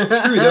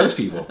screw those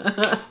people.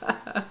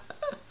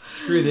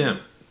 Screw them.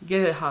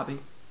 Get it, hobby.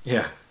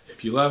 Yeah.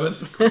 If you love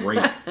us,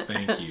 great.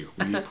 Thank you.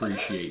 We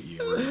appreciate you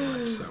very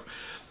much. So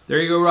there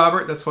you go,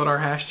 Robert. That's what our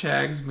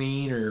hashtags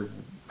mean, or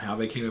how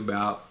they came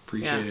about.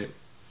 Appreciate it.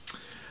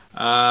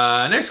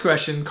 Next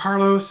question,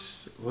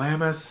 Carlos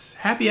Lamas.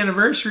 Happy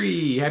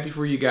anniversary. Happy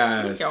for you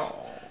guys.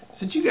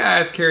 Since you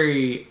guys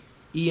carry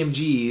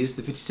EMGs,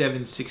 the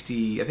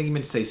 5760, I think you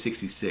meant to say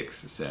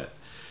 66, it said.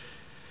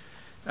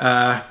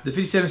 The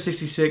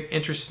 5766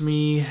 interests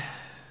me.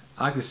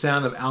 I like the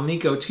sound of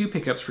Alnico 2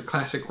 pickups for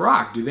classic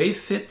rock. Do they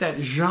fit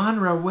that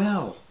genre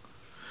well?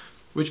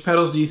 Which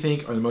pedals do you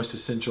think are the most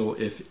essential,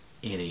 if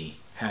any?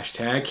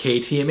 Hashtag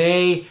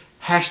KTMA.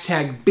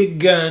 Hashtag big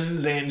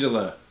guns,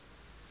 Angela.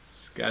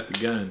 She's got the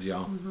guns,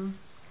 y'all.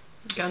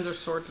 Guns are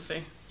sore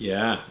today.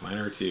 Yeah, mine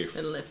are too.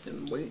 Been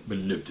lifting weights.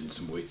 Been lifting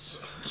some weights.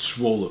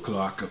 Swole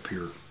o'clock up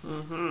here.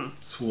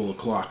 Swole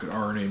o'clock at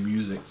RNA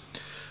Music.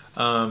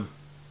 Yeah,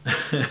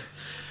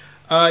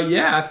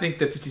 I think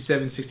the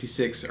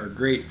 5766 are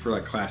great for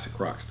like classic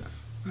rock stuff.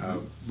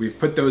 We've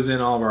put those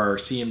in all of our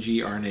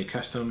CMG RNA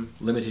custom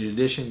limited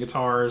edition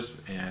guitars,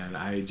 and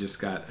I just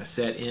got a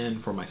set in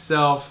for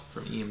myself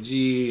from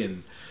EMG,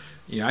 and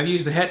I've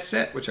used the Het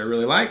set, which I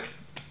really like,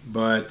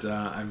 but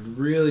I've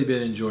really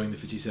been enjoying the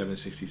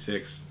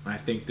 5766. I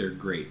think they're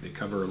great. They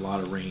cover a lot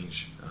of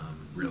range,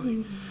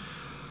 really.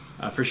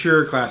 For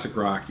sure, classic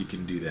rock, you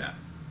can do that.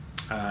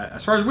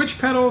 As far as which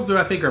pedals do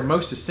I think are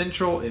most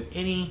essential, if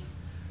any,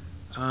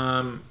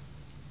 for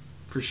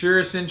sure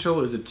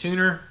essential is a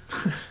tuner.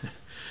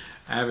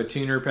 I have a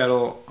tuner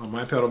pedal on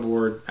my pedal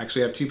board.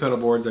 Actually, I have 2 pedal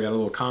boards. I got a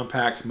little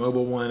compact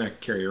mobile one I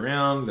carry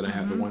around, and I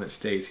have the one that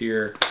stays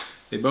here.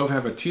 They both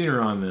have a tuner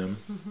on them.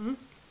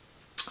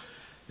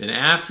 Then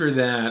after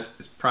that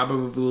is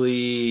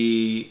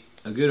probably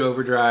a good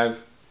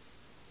overdrive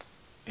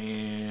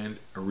and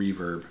a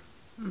reverb.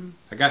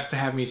 I got to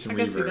have me some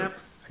reverb.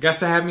 I got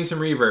to have me some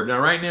reverb. Now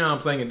right now I'm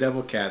playing a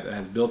Devil Cat that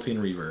has built-in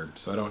reverb,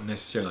 so I don't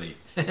necessarily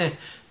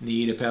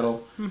need a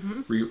pedal.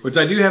 Which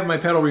I do have my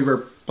pedal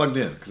reverb plugged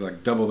in, because I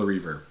double the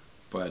reverb.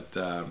 But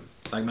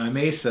like my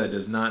Mesa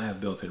does not have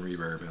built-in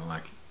reverb, and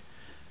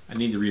I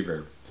need the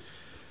reverb.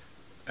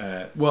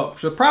 Well,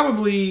 so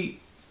probably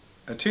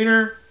a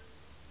tuner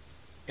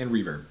and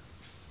reverb,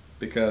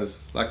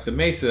 because like the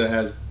Mesa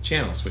has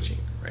channel switching,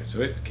 right?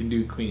 So it can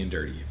do clean and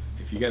dirty.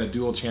 If you got a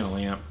dual channel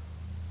amp,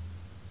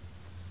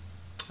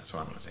 that's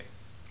what I'm gonna say.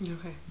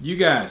 Okay. You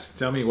guys,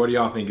 tell me, what do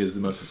y'all think is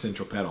the most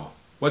essential pedal?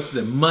 What's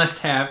the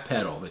must-have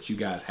pedal that you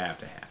guys have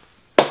to have?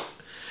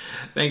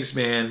 Thanks,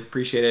 man.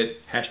 Appreciate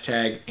it.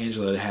 Hashtag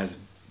Angela has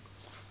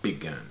big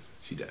guns.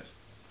 She does.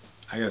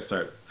 I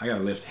gotta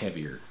lift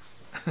heavier.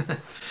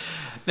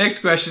 Next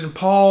question,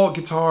 Paul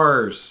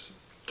Guitars.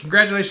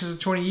 Congratulations on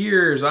 20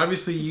 years.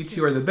 Obviously, you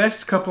two are the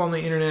best couple on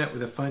the internet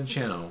with a fun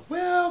channel.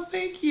 Well,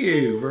 thank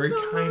you. Very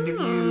kind of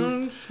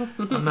you.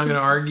 I'm not going to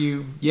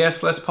argue.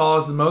 Yes, Les Paul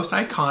is the most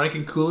iconic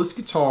and coolest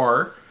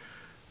guitar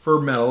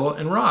for metal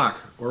and rock,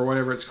 or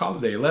whatever it's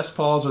called today. Les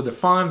Pauls are the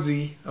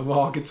Fonzie of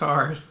all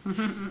guitars.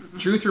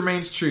 Truth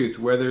remains truth,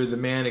 whether the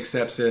man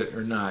accepts it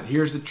or not.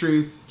 Here's the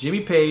truth.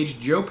 Jimmy Page,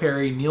 Joe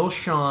Perry, Neil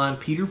Schon,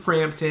 Peter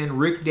Frampton,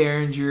 Rick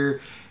Derringer,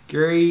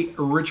 Gary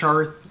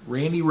Richarth,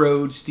 Randy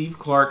Rhoads, Steve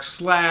Clark,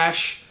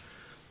 Slash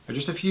are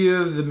just a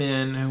few of the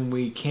men whom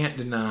we can't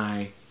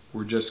deny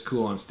were just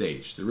cool on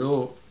stage. The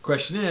real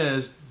question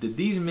is, did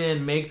these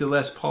men make the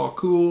Les Paul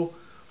cool,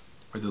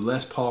 or did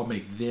Les Paul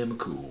make them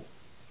cool?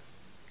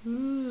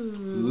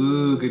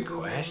 Ooh, good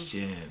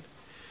question.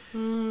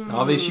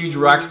 All these huge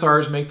rock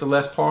stars make the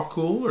Les Paul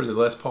cool, or did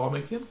Les Paul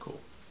make them cool?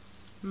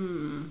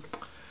 I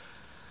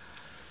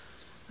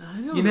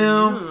don't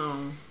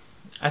know.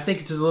 I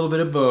think it's a little bit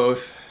of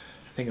both.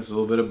 I think it's a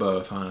little bit of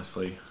both,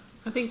 honestly.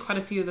 I think quite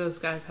a few of those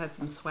guys had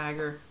some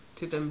swagger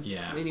to them.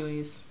 Yeah.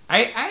 Anyways.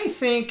 I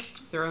think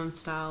their own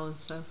style and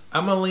stuff.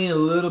 I'm going to lean a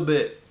little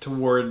bit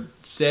toward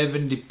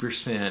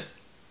 70%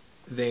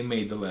 they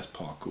made the Les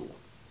Paul cool.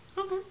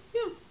 Okay,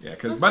 yeah. Yeah,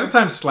 because by the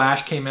time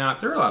Slash came out,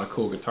 there were a lot of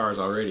cool guitars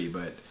already,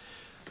 but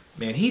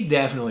man, he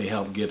definitely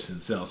helped Gibson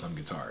sell some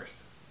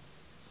guitars.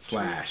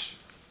 Slash.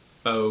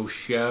 Faux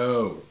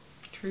show.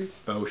 Truth.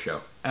 Faux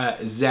show.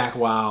 Zach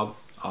Wilde,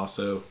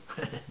 also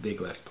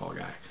big Les Paul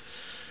guy.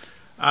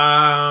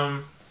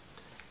 I'm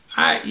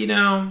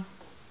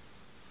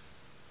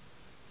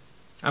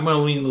going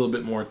to lean a little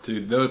bit more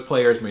to those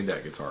players made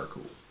that guitar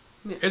cool.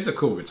 Yeah. It's a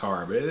cool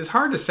guitar, but it's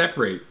hard to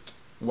separate.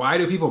 Why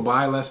do people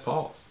buy Les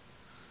Pauls?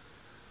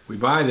 We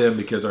buy them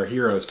because our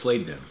heroes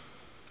played them.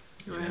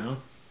 You know?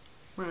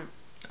 Right.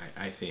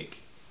 I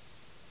think.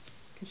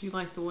 Because you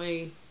like the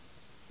way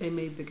they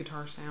made the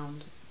guitar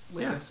sound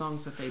with the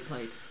songs that they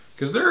played.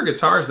 Because there are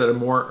guitars that are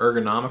more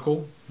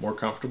ergonomical, more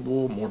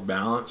comfortable, more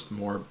balanced,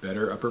 more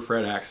better upper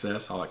fret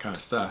access, all that kind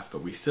of stuff.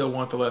 But we still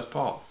want the Les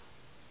Pauls.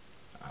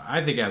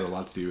 I think it has a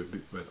lot to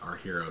do with our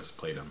heroes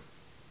played them.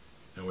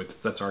 And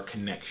that's our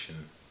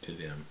connection to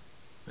them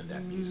and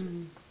that music.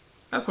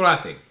 That's what I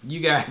think. You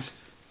guys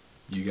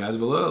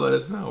below, let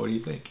us know. What do you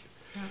think?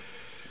 Yeah.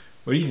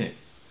 What do you think?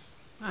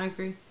 I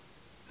agree.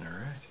 All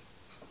right.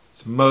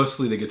 It's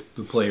mostly the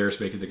players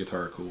making the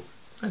guitar cool.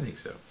 I think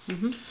so.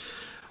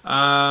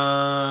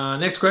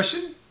 Next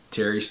question.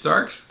 Terry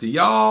Starks. Do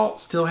y'all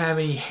still have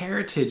any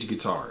heritage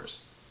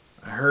guitars?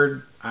 I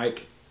heard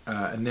Ike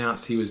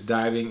announced he was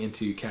diving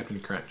into Captain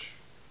Crunch.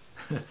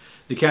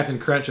 The Captain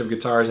Crunch of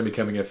guitars and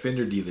becoming a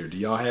Fender dealer. Do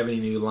y'all have any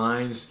new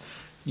lines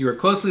you are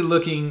closely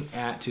looking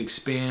at to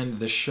expand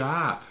the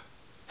shop?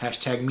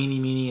 Hashtag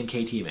Meanie and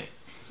KTMA.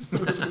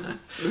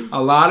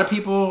 A lot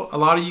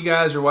of you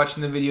guys are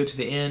watching the video to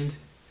the end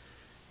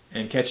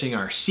and catching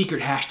our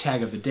secret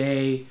hashtag of the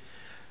day,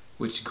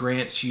 which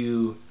grants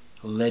you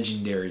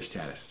legendary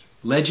status.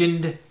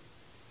 Legend,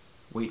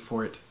 wait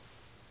for it,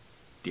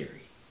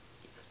 dairy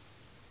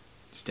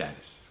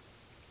status.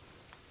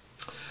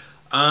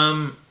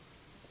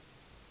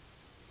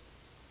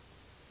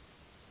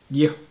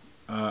 Yeah.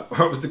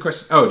 What was the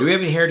question? Oh, do we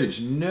have any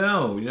heritage?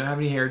 No, we don't have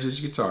any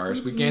heritage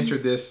guitars. We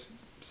answered this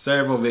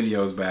several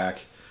videos back.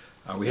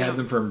 We had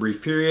them for a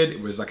brief period.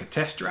 It was like a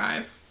test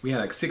drive. We had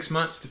like 6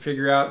 months to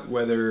figure out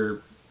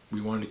whether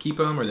we wanted to keep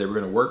them or they were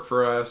going to work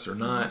for us or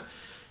not.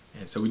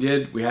 And so we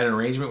did. We had an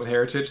arrangement with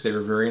Heritage. They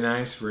were very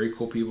nice, very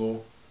cool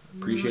people.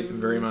 Appreciate them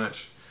very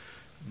much.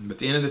 But at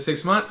the end of the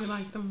 6 months,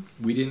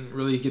 we didn't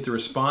really get the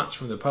response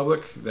from the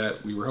public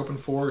that we were hoping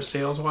for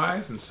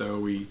sales-wise. And so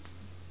we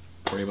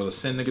were able to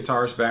send the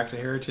guitars back to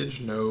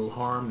Heritage. No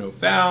harm, no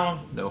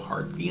foul, no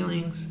hard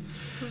feelings.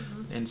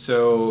 And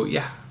so,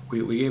 yeah,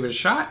 we gave it a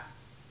shot.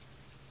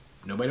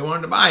 Nobody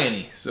wanted to buy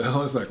any. So I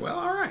was like, well,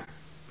 all right.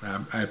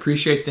 I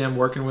appreciate them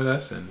working with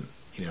us, and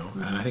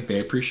I think they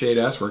appreciate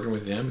us working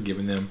with them,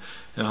 giving them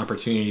an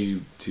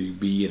opportunity to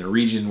be in a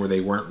region where they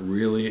weren't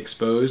really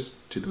exposed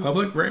to the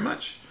public very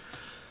much.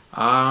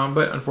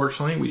 But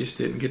unfortunately, we just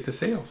didn't get the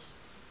sales,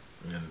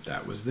 and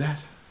that was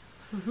that.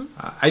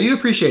 I do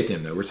appreciate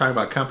them, though. We're talking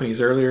about companies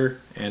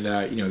earlier, and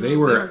they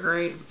were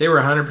great. They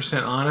were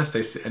 100% honest.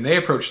 They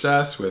approached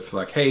us with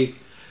like, hey,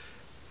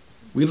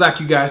 we'd like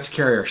you guys to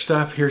carry our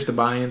stuff. Here's the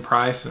buy-in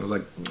price, and I was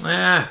like,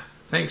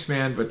 thanks,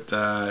 man, but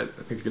I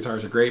think the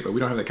guitars are great, but we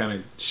don't have that kind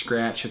of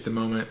scratch at the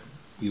moment.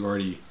 We've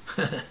already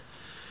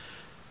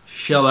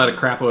shelled out a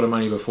crap load of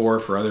money before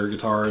for other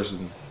guitars,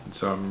 and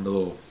so I'm a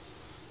little,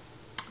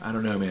 I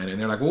don't know, man. And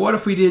they're like, well, what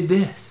if we did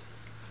this?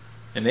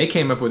 And they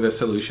came up with a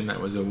solution that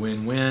was a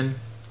win-win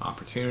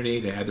opportunity.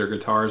 They had their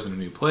guitars in a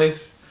new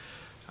place.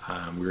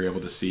 We were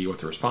able to see what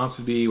the response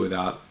would be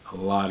without a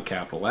lot of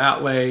capital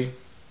outlay.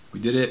 We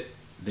did it.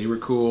 They were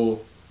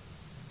cool.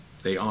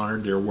 They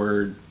honored their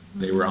word.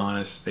 They were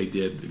honest. They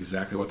did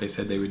exactly what they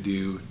said they would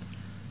do.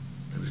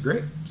 It was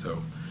great.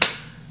 So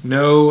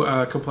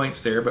no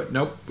complaints there, but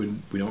nope,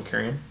 we don't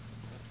carry them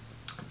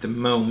at the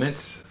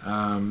moment.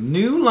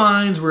 New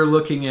lines we're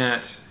looking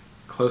at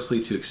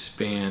closely to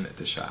expand at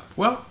the shop.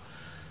 Well,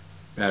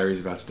 battery's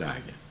about to die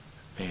again.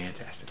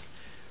 Fantastic.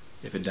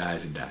 If it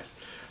dies, it dies.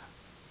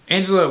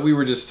 Angela, we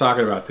were just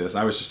talking about this.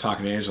 I was just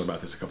talking to Angela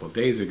about this a couple of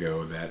days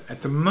ago, that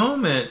at the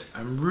moment,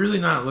 I'm really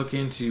not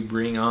looking to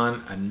bring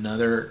on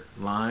another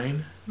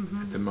line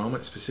at the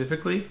moment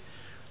specifically.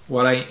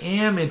 What I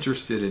am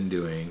interested in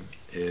doing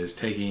is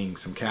taking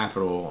some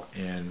capital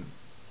and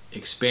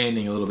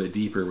expanding a little bit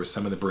deeper with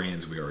some of the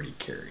brands we already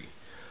carry.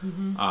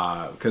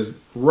 Because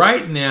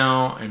right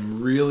now,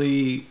 I'm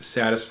really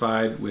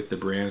satisfied with the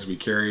brands we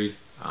carry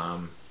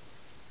and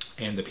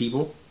the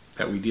people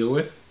that we deal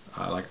with.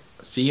 Like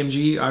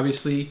CMG,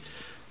 obviously,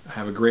 I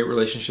have a great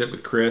relationship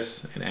with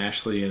Chris and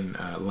Ashley and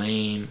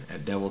Lane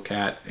at Devil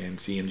Cat and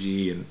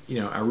CMG, and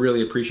you know, I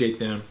really appreciate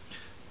them.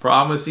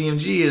 Problem with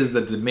CMG is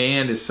the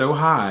demand is so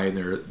high, and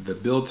the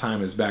build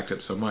time is backed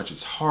up so much,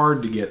 it's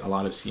hard to get a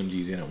lot of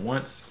CMGs in at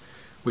once.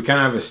 We kind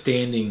of have a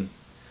standing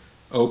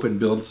open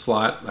build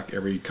slot like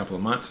every couple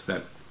of months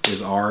that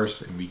is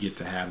ours, and we get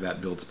to have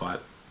that build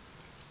spot.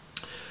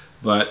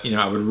 But you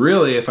know, I would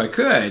really, if I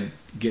could,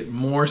 get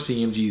more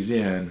CMGs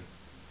in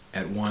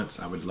at once.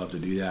 I would love to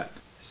do that.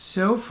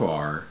 So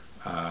far,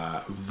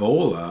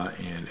 Vola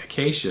and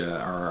Acacia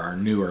are our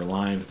newer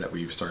lines that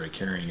we've started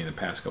carrying in the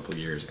past couple of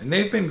years, and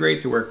they've been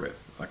great to work with.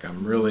 Like,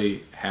 I'm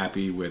really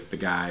happy with the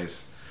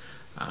guys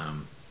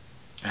and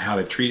how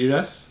they've treated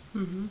us,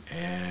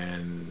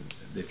 and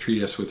they've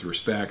treated us with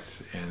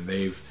respect, and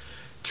they've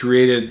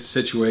created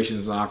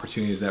situations and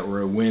opportunities that were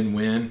a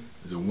win-win.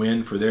 It was a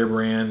win for their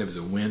brand. It was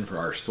a win for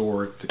our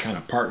store to kind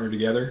of partner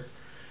together.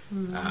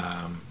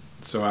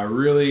 So I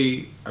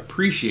really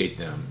appreciate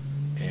them,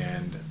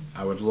 and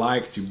I would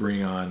like to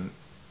bring on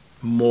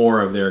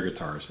more of their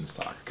guitars in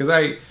stock, because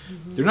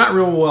they're not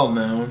real well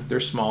known.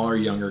 They're smaller,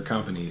 younger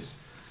companies,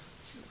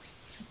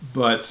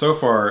 but so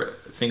far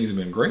things have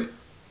been great.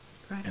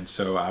 And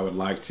so I would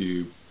like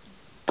to,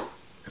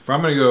 if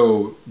I'm going to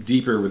go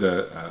deeper with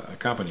a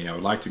company, I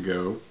would like to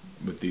go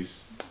with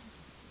these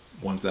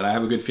ones that I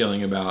have a good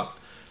feeling about,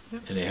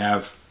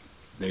 and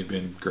they've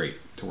been great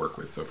to work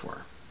with so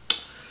far.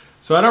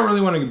 So I don't really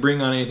want to bring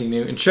on anything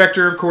new. And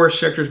Schecter, of course,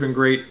 Schecter's been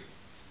great.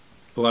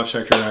 I love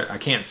Schecter. I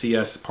can't see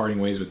us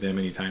parting ways with them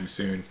anytime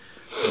soon.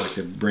 I'd like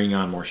to bring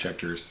on more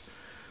Schecters.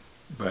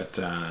 But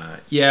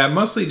yeah,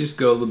 mostly just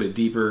go a little bit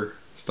deeper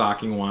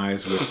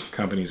stocking-wise with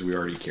companies we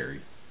already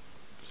carry.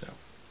 So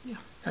yeah,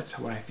 that's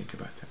what I think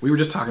about that. We were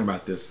just talking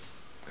about this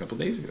a couple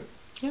days ago.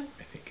 Yeah,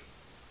 I think.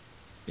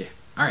 Yeah.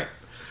 All right.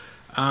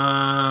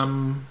 I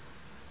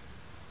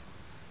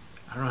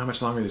don't know how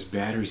much longer this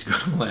battery's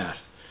going to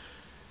last.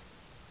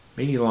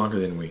 Maybe longer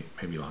than I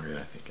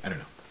think. I don't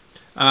know.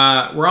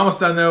 We're almost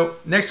done though.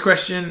 Next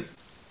question.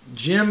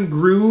 Jim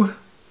Grew.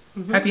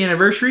 Happy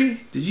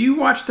anniversary. Did you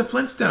watch the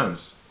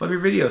Flintstones? Love your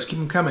videos. Keep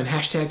them coming.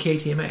 Hashtag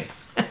KTMA.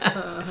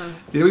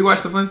 Did we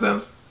watch the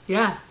Flintstones?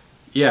 Yeah.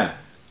 Yeah.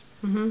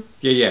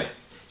 Yeah.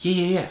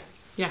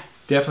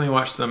 Definitely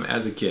watched them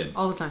as a kid.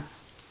 All the time.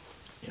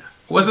 Yeah.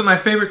 It wasn't my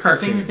favorite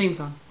cartoon. Sing the theme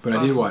song. But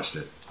I did watch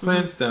it.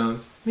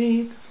 Flintstones.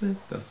 Meet the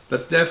Flintstones.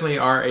 That's definitely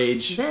our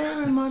age.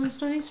 They're a modern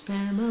strange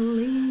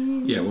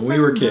family. Yeah, when we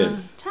were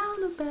kids.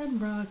 Town of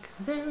Bedrock.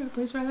 They're a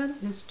place right out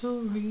of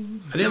history.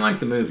 I didn't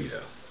like the movie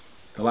though.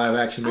 The live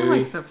action movie.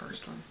 I liked the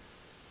first one.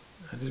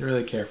 I didn't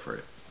really care for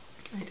it.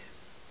 I did.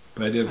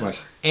 But I did watch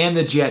it. And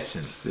the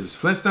Jetsons. It was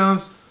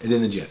Flintstones and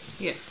then the Jetsons.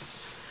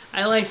 Yes.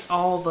 I liked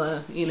all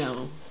the, you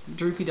know,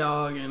 Droopy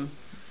Dog and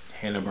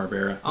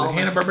Hanna-Barbera.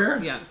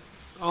 Hanna-Barbera? Yeah.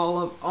 All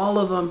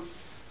of them.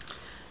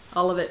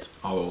 All of it.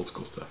 All old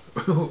school stuff.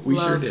 We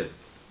sure did.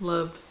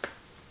 Loved.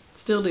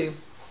 Still do.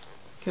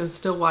 Can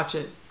still watch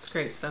it. It's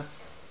great stuff.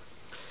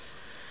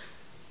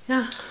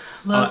 Yeah.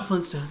 Love the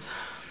Flintstones.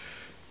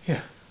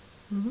 Yeah.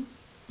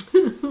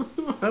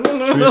 I don't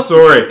know. True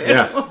story.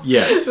 Yes.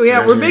 Yes.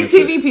 Yeah, we're big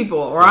TV people.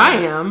 Or I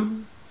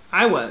am.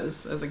 I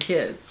was as a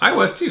kid. So I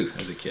was too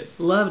as a kid.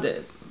 Loved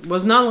it.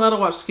 Was not allowed to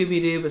watch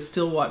Scooby-Doo, but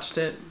still watched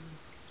it.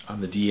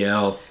 On the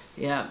DL.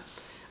 Yeah.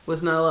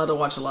 Was not allowed to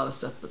watch a lot of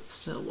stuff, but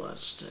still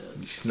watched it.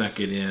 You snuck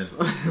it in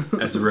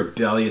as a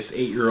rebellious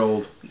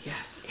 8-year-old.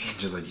 Yes.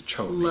 Angela, you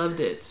trolled me. Loved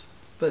it.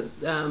 But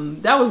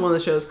that was one of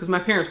the shows, because my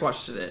parents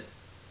watched it,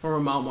 or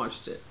my mom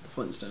watched it, the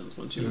Flintstones,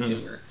 when she was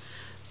younger.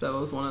 So it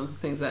was one of the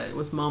things that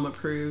was mom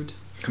approved.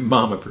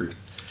 Mom approved.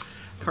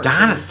 Cartoons.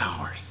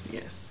 Dinosaurs.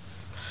 Yes.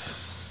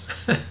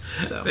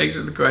 So. Thanks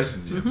for the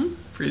question, Jim.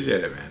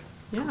 Appreciate it, man.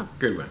 Yeah.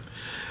 Good one.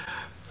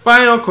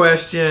 Final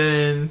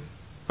question.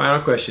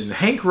 Final question.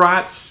 Hank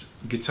Rott's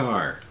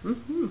guitar.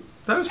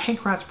 That was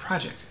Hank Rott's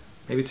project.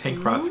 Maybe it's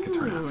Hank Rott's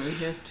guitar now.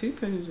 He has 2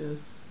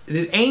 pages.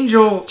 Did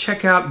Angel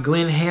check out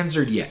Glenn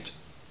Hansard yet?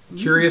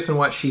 Curious on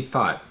what she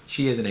thought.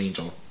 She is an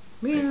angel,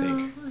 Yeah, I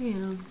think.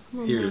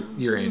 Yeah.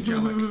 You're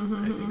angelic.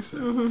 I think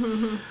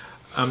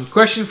so.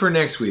 Question for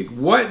next week.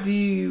 What do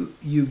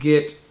you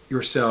get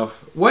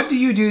yourself? What do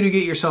you do to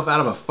get yourself out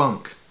of a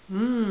funk?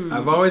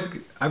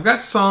 I've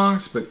got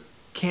songs, but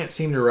can't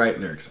seem to write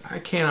lyrics. I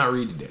cannot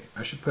read today.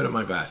 I should put up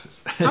my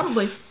glasses.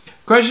 Probably.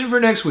 Question for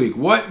next week.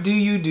 What do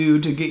you do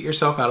to get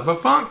yourself out of a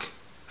funk?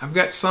 I've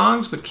got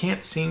songs, but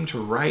can't seem to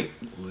write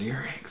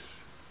lyrics.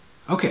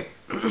 Okay,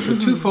 so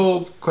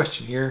twofold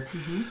question here.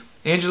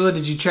 Angela,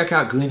 did you check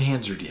out Glenn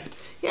Hansard yet?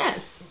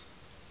 Yes.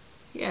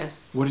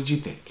 Yes. What did you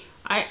think?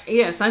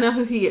 Yes, I know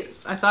who he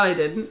is. I thought I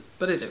didn't,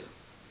 but I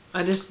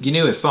do. You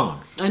knew his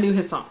songs. I knew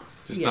his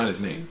songs. Just not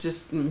his name.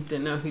 Just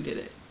didn't know who did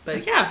it.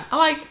 But yeah,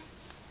 I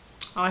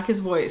like his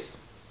voice.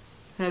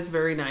 He has a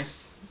very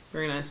nice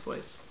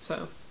voice.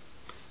 So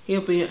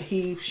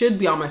he should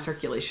be on my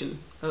circulation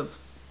of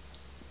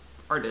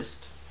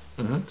artists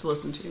to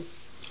listen to.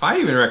 I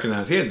even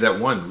recognize he had that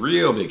one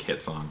real big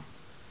hit song.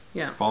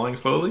 Yeah. Falling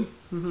Slowly?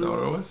 Is that what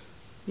it was?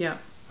 Yeah.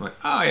 I'm like,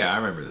 oh yeah, I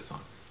remember this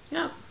song.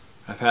 Yeah.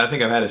 I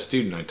think I've had a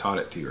student I taught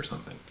it to or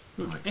something.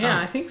 I'm like, yeah,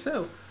 oh. I think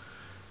so.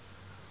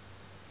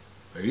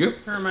 There you go.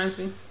 That reminds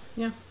me.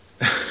 Yeah.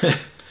 I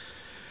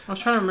was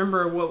trying to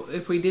remember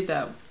if we did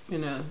that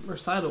in a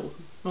recital.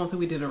 I don't think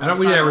we did a recital. I don't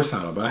we did a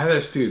recital, but I had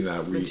a student that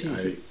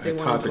I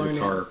taught the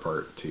guitar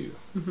part to.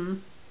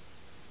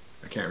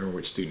 I can't remember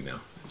which student now.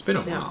 It's been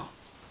a while.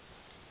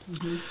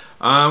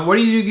 What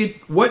do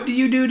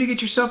you do to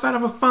get yourself out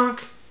of a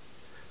funk?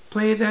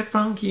 Play that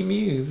funky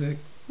music.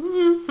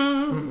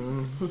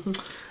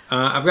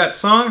 I've got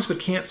songs but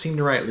can't seem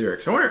to write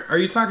lyrics. I wonder, are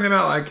you talking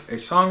about like a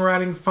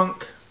songwriting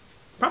funk?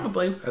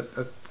 Probably.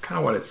 That's kind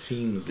of what it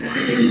seems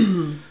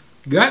like.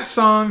 Got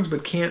songs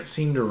but can't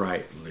seem to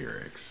write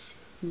lyrics.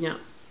 Yeah.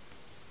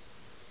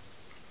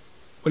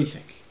 What do you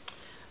think?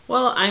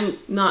 Well, I'm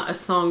not a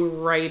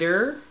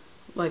songwriter,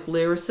 like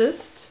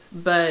lyricist,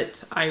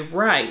 but I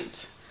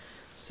write.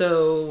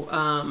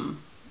 So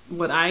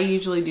what I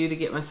usually do to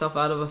get myself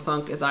out of a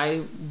funk is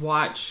I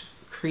watch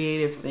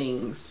creative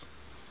things.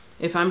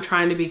 If I'm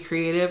trying to be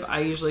creative,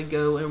 I usually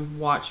go and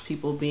watch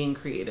people being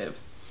creative.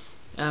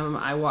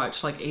 I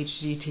watch like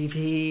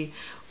HGTV,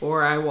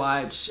 or I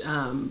watch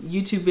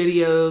YouTube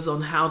videos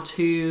on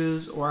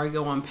how-tos, or I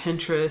go on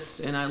Pinterest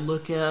and I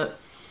look at,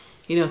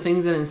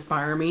 things that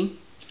inspire me.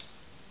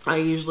 I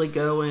usually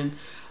go and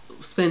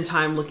spend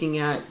time looking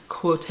at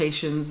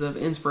quotations of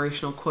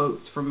inspirational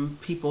quotes from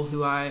people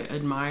who I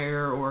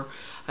admire, or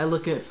I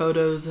look at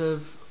photos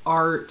of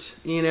art,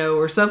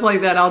 or stuff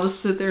like that. I'll just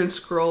sit there and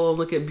scroll and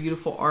look at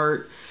beautiful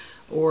art,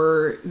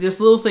 or just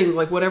little things,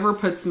 like whatever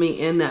puts me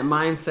in that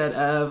mindset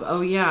of,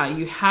 oh yeah,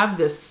 you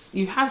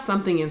have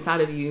something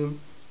inside of you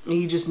and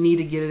you just need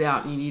to get it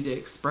out and you need to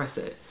express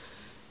it.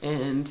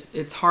 And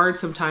it's hard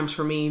sometimes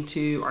for me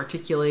to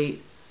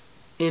articulate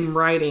in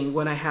writing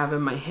what I have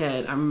in my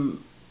head.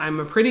 I'm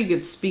a pretty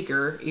good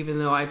speaker, even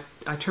though I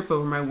trip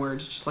over my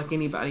words just like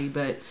anybody,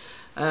 but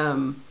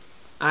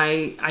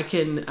I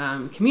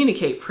can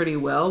communicate pretty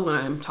well when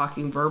I'm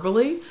talking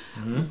verbally,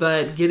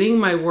 but getting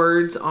my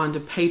words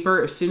onto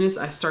paper, as soon as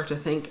I start to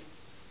think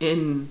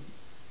in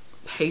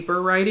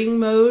paper writing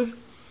mode,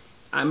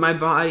 my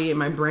body and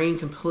my brain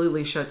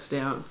completely shuts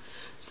down.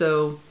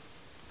 So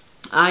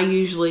I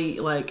usually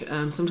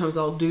sometimes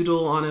I'll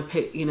doodle on a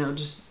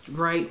just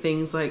write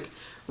things, like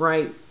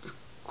write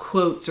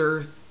quotes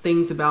or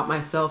things about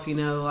myself, you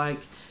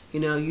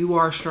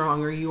are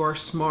strong, or you are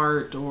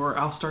smart, or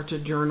I'll start to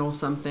journal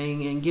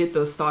something and get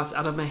those thoughts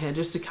out of my head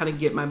just to kind of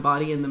get my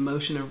body in the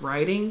motion of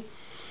writing.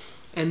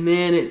 And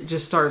then it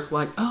just starts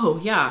like,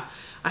 oh yeah,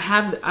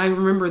 I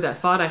remember that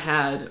thought I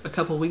had a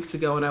couple weeks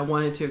ago and I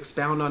wanted to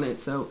expound on it.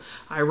 So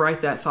I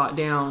write that thought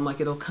down, like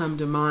it'll come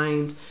to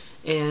mind,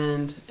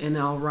 and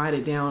I'll write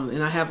it down.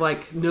 And I have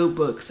like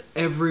notebooks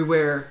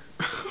everywhere.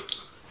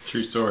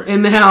 True story.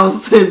 In the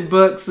house, and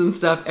books and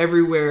stuff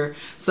everywhere.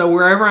 So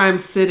wherever I'm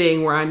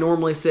sitting, where I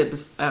normally sit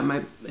on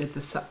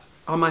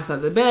my side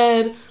of the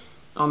bed,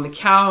 on the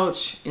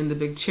couch, in the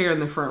big chair in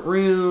the front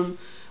room,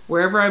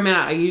 wherever I'm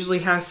at, I usually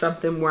have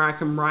something where I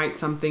can write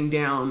something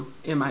down,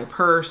 in my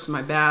purse,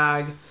 my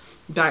bag,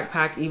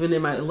 backpack, even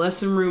in my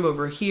lesson room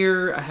over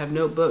here. I have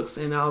notebooks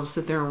and I'll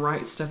sit there and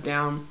write stuff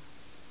down.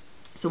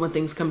 So when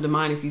things come to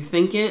mind, if you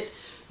think it,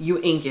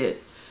 you ink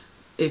it.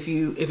 If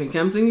it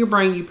comes in your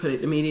brain, you put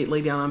it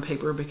immediately down on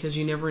paper, because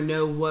you never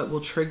know what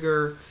will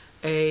trigger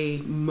a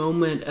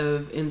moment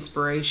of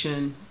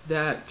inspiration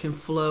that can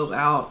flow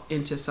out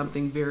into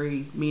something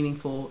very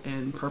meaningful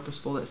and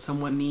purposeful that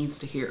someone needs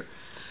to hear.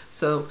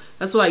 So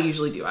that's what I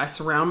usually do. I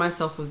surround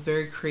myself with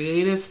very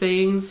creative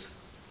things,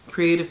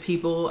 creative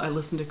people. I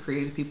listen to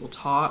creative people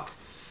talk,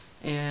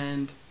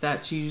 and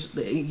that's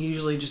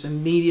usually just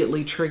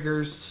immediately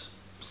triggers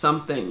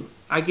something.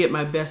 I get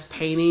my best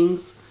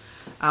paintings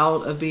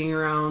out of being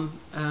around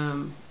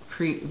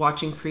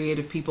watching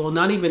creative people,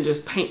 not even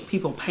just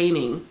people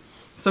painting.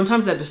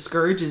 Sometimes that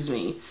discourages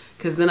me,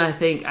 because then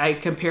I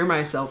compare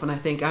myself and I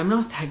think I'm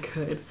not that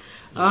good.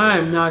 Yeah.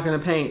 I'm not going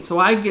to paint. So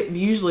I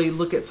usually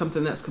look at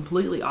something that's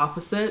completely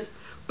opposite,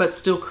 but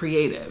still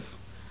creative.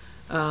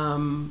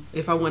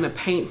 If I want to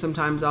paint,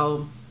 sometimes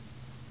I'll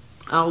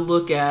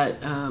look at,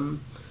 I'll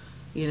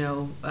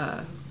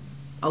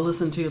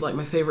listen to like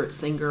my favorite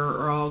singer,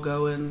 or I'll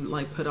go and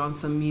like put on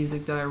some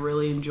music that I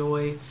really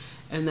enjoy,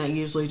 and that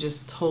usually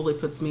just totally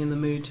puts me in the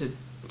mood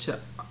to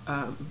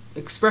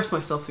express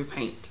myself through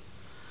paint,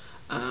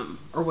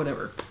 or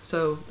whatever.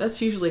 So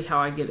that's usually how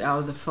I get out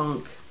of the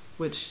funk,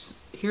 which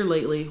here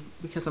lately,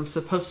 because I'm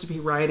supposed to be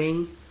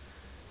writing,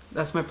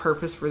 that's my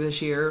purpose for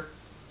this year.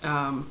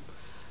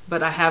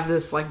 But I have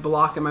this like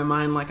block in my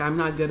mind, like I'm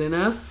not good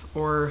enough,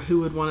 or who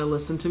would want to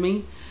listen to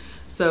me.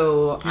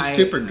 So you're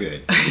super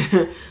good.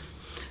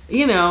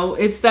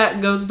 It's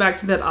that goes back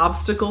to that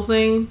obstacle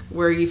thing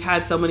where you've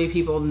had so many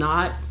people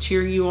not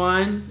cheer you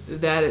on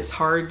that it's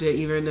hard to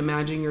even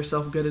imagine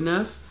yourself good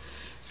enough.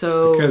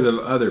 So because of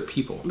other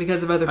people.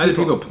 Other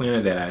people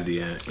planted that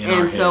idea in our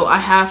heads. So I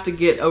have to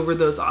get over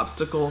those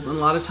obstacles, and a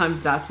lot of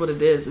times that's what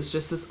it is. It's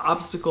just this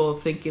obstacle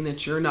of thinking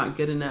that you're not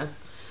good enough.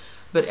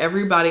 But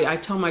everybody, I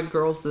tell my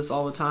girls this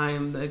all the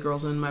time, the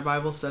girls in my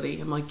Bible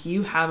study, I'm like,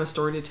 you have a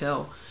story to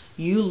tell.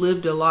 You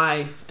lived a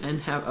life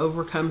and have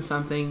overcome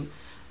something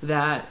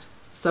that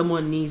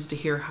someone needs to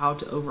hear how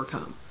to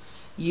overcome.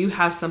 You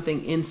have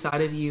something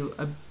inside of you,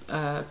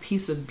 a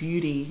piece of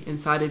beauty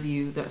inside of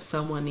you that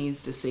someone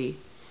needs to see.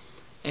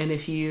 And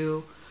if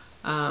you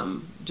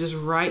just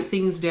write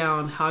things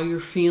down, how you're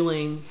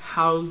feeling,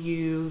 how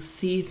you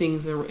see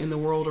things in the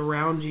world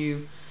around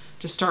you,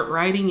 just start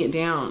writing it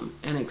down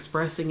and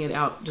expressing it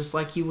out, just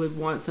like you would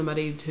want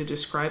somebody to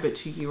describe it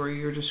to you, or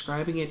you're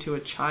describing it to a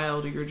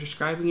child, or you're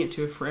describing it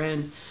to a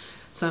friend,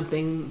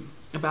 something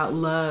about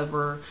love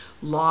or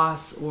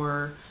loss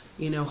or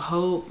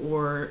hope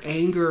or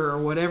anger or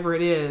whatever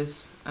it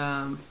is.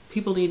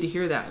 People need to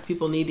hear that.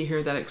 People need to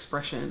hear that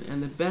expression.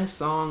 And the best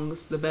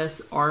songs, the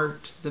best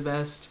art, the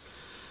best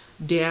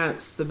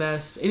dance, the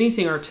best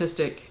anything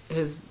artistic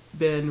has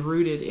been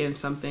rooted in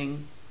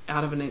something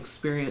out of an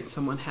experience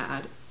someone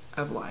had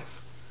of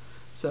life.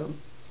 So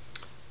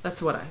that's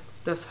what I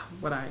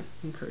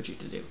encourage you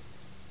to do.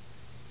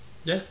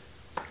 Yeah,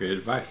 great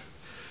advice.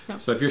 Yeah.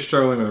 So if you're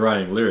struggling with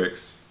writing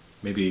lyrics,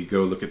 maybe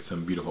go look at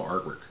some beautiful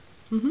artwork.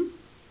 Mm-hmm.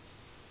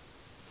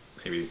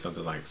 Maybe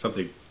something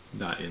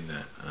not in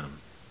that.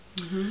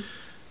 Mm-hmm.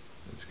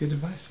 That's good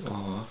advice.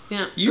 Aww.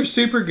 Yeah. You're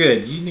super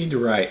good. You need to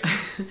write.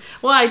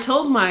 Well, I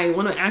told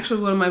one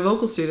of my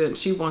vocal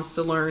students, she wants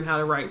to learn how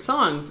to write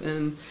songs,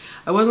 and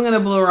I wasn't going to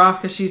blow her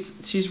off because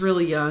she's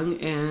really young,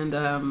 and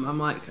I'm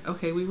like,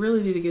 okay, we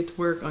really need to get to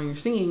work on your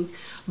singing,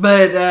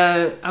 but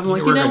I'm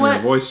like, you know what?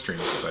 Your voice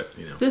strings, but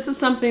this is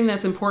something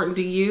that's important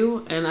to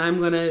you, and I'm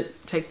going to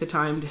take the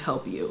time to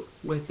help you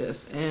with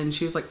this. And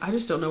she was like, I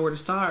just don't know where to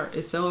start.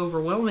 It's so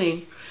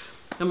overwhelming.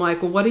 I'm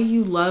like, well, what do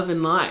you love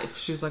in life?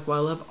 She was like, well,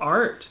 I love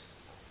art.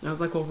 And I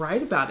was like, well,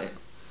 write about it.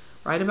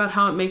 Write about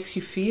how it makes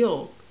you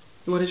feel.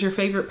 What is your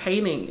favorite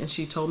painting? And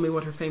she told me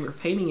what her favorite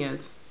painting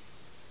is.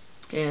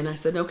 And I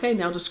said, okay,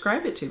 now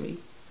describe it to me.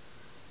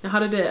 Now, how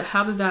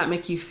did that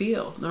make you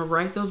feel? Now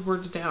write those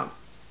words down.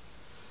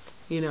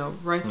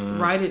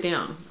 Write it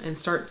down and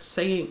start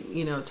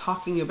saying,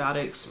 talking about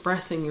it,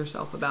 expressing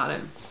yourself about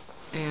it.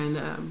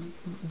 And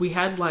we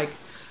had like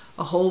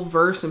a whole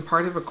verse and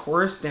part of a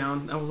chorus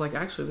down. I was like,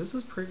 actually, this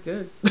is pretty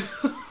good.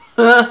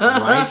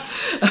 Right.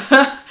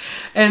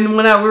 And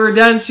when we were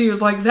done, she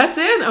was like, that's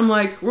it? I'm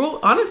like, well,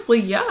 honestly,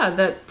 yeah,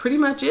 that pretty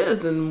much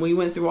is. And we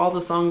went through all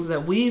the songs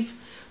that we've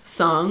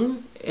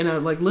sung, and I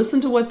like, listen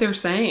to what they're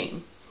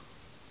saying.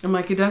 I'm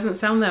like, it doesn't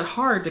sound that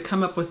hard to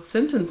come up with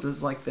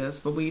sentences like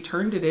this, but we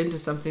turned it into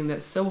something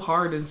that's so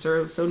hard and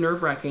so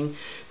nerve-wracking,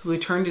 because we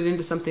turned it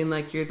into something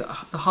like you're the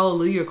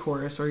Hallelujah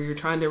chorus, or you're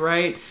trying to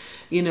write,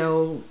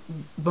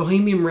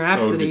 Bohemian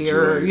Rhapsody,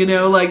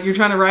 or, like you're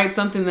trying to write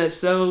something that's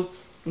so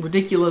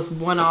ridiculous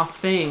one-off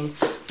thing,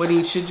 when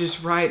you should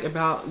just write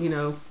about,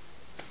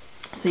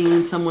 seeing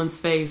in someone's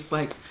face,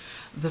 like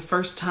the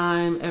first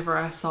time ever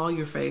I saw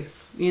your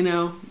face,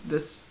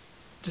 this,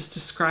 just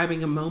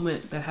describing a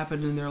moment that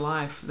happened in their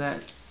life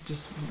that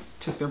just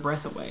took their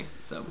breath away.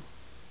 So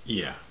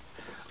yeah,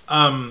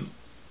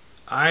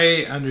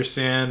 I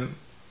understand,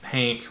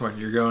 Hank, what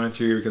you're going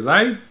through, because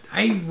I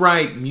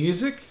write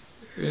music,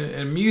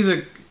 and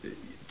music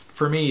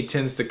for me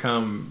tends to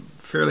come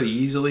fairly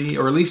easily,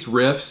 or at least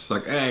riffs.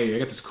 Like, hey, I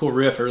got this cool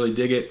riff, I really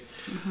dig it.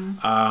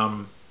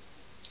 Mm-hmm.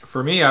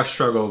 For me, I've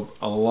struggled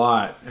a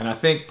lot, and I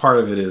think part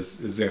of it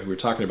is that we're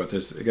talking about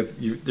this.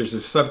 There's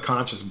this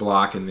subconscious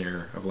block in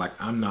there of like,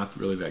 I'm not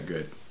really that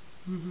good.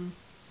 Mm-hmm.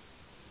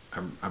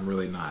 I'm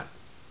really not.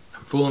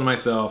 I'm fooling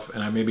myself,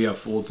 and maybe I've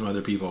fooled some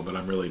other people, but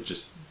I'm really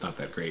just not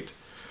that great.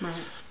 Right.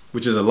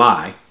 Which is a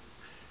lie,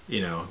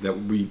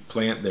 that we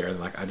plant there, and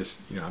like, I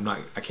just,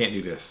 I can't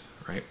do this,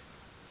 right?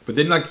 But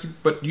then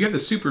but you have the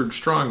super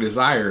strong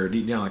desire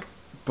deep down, like,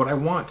 but I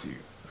want to.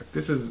 Like,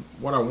 this is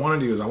what I want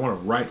to do, is I want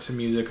to write some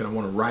music, and I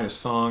want to write a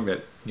song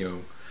that,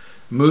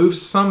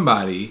 moves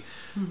somebody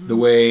mm-hmm. the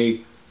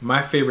way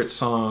my favorite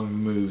song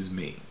moves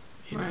me,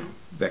 right.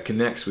 that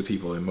connects with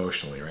people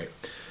emotionally, right?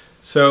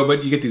 So,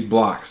 but you get these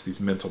blocks,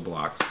 these mental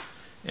blocks,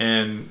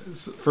 And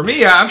for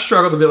me, I've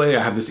struggled a bit lately.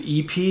 I have this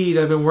EP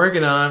that I've been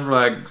working on for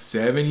like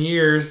 7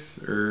 years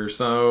or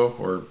so,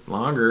 or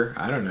longer.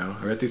 I don't know.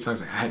 I wrote these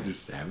songs, I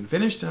just haven't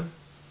finished them.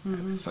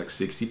 It's like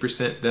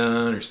 60%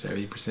 done or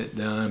 70%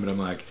 done, but I'm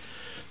like,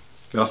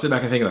 but I'll sit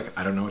back and think like,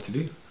 I don't know what to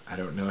do. I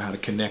don't know how to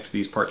connect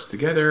these parts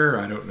together.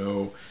 I don't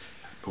know.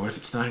 What if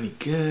it's not any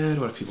good?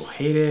 What if people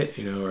hate it?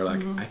 You know, or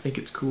like, I think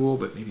it's cool,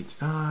 but maybe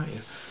it's not.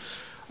 You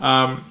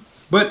know?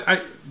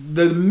 But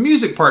the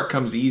music part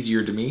comes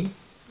easier to me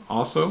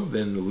also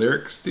than the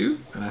lyrics do,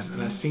 and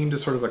I seem to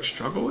sort of like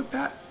struggle with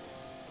that.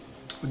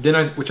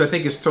 Then which I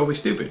think is totally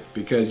stupid,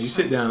 because you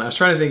sit down. I was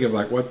trying to think of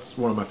like what's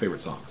one of my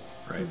favorite songs,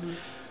 right?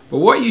 But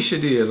what you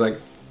should do is like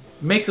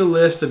make a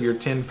list of your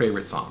 10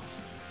 favorite songs.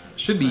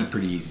 Should be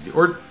pretty easy to do.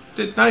 Or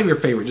not even your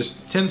favorite,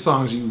 just 10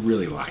 songs you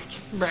really like.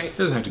 Right. It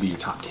doesn't have to be your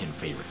top 10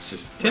 favorites.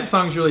 Just 10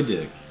 songs you really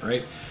dig,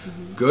 right?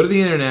 Go to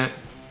the internet,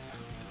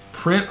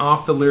 print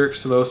off the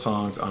lyrics to those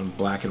songs on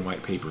black and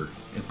white paper,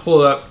 and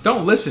pull it up.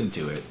 Don't listen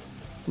to it.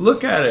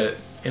 Look at it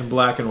in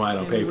black and white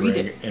on paper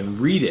and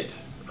read it,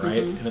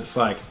 right? And it's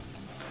like,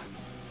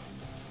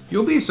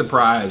 you'll be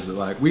surprised that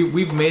like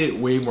we've made it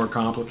way more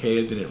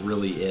complicated than it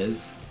really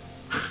is.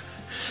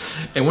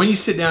 And when you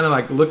sit down and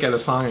like look at a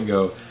song and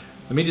go,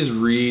 let me just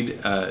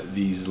read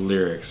these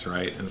lyrics,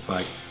 right? And it's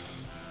like,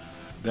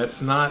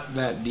 that's not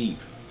that deep.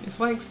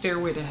 It's like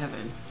Stairway to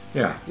Heaven.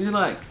 Yeah. You're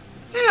like,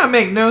 yeah,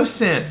 make no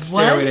sense.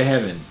 What? Stairway to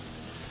Heaven.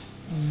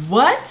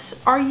 What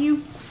are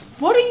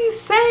you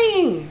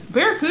saying?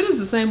 Barracuda's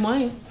the same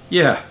way.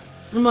 Yeah.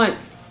 I'm like,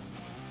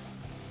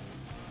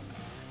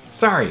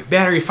 sorry,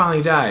 battery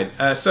finally died.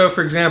 So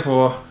for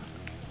example,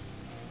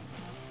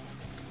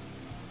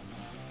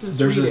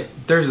 there's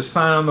a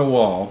sign on the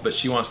wall, but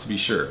she wants to be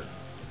sure.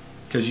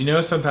 Because you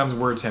know sometimes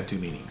words have two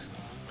meanings.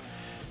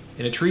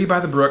 In a tree by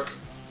the brook,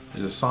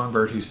 there's a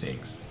songbird who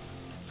sings.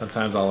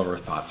 Sometimes all of our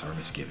thoughts are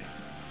misgiving.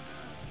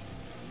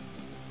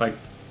 Like,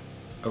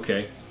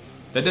 okay,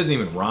 that doesn't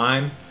even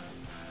rhyme.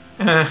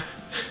 It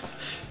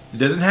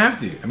doesn't have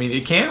to. I mean,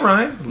 it can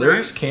rhyme.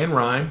 Lyrics can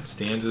rhyme.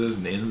 Stanzas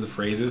and ends of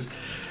phrases.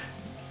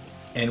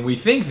 And we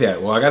think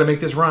that, well, I got to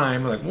make this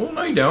rhyme. We're like, well,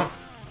 no, you don't.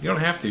 You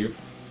don't have to.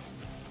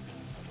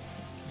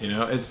 You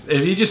know, if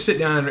you just sit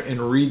down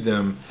and read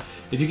them,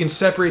 if you can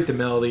separate the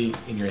melody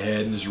in your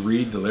head and just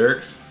read the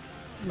lyrics.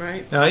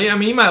 right. Now, yeah, I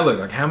mean, you might look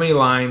like, how many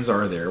lines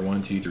are there?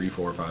 1, 2, 3,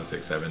 4, 5,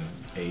 6, 7,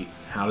 8.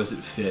 How does it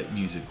fit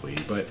musically?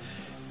 But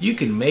you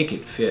can make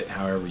it fit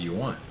however you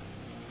want.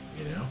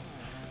 You know,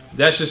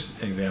 that's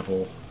just an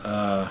example.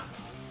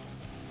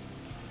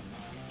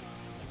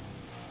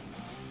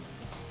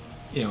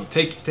 You know,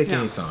 take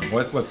any song.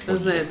 What's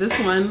this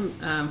one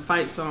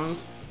fight song?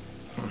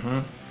 Mm-hmm.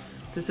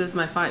 This is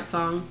my fight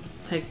song.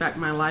 Take back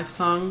my life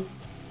song.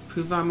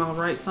 Prove I'm all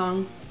right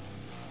song.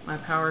 My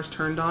power's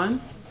turned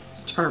on.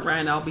 Start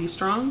right, I'll be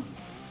strong.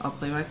 I'll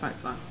play my fight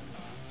song.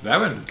 That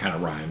one kind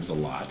of rhymes a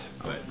lot,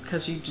 but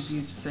because you just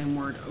use the same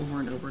word over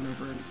and over and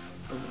over and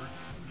over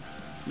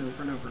and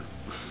over and over.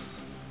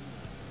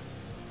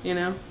 You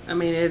know, I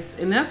mean,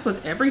 and that's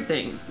with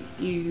everything.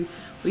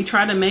 We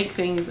try to make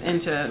things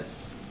into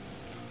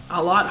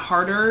a lot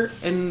harder,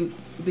 and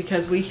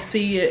because we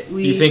see it,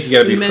 you think you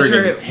got to be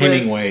friggin'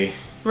 Hemingway,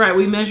 right?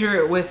 We measure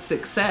it with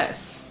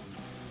success.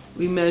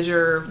 We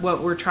measure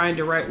what we're trying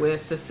to write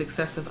with the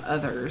success of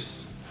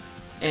others,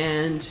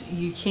 and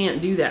you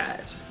can't do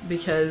that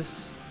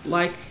because,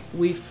 like,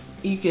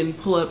 you can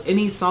pull up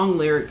any song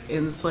lyric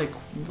and it's like,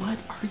 what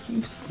are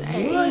you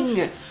saying?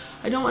 What?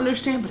 I don't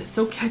understand, but it's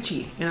so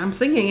catchy, and I'm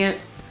singing it.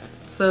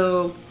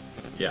 So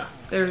yeah,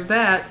 there's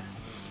that.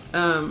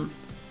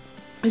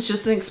 It's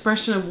just an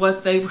expression of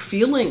what they were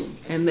feeling,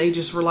 and they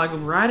just were like,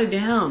 write it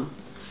down,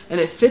 and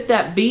it fit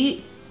that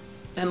beat,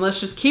 and let's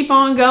just keep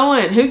on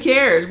going. Who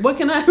cares? What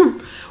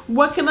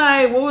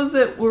was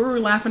it we were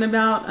laughing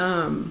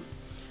about?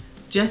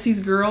 Jesse's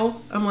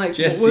Girl. I'm like,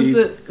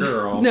 Jesse's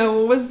Girl. No,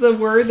 what was the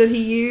word that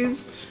he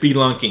used?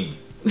 Spelunking.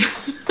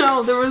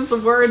 No, there was the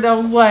word that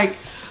was like,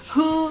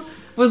 who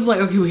was like,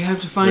 okay, we have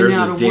to find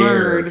out a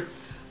word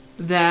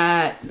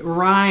that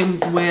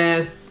rhymes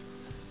with,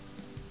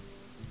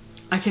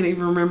 I can't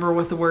even remember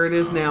what the word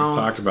is now. We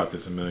talked about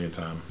this a million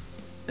times.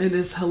 It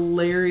is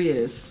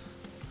hilarious.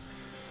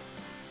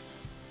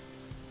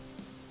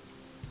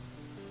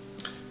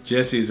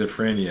 Jesse's a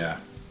friend, yeah.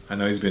 I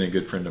know he's been a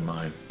good friend of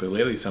mine, but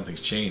lately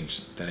something's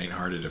changed. That ain't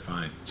hard to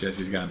define.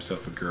 Jesse's got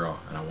himself a girl,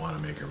 and I want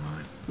to make her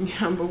mine.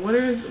 Yeah, but what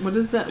is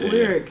that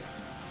lyric?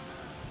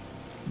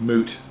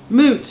 Moot.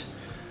 Moot.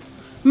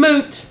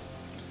 Moot.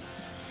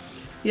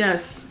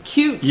 Yes.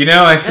 Cute. You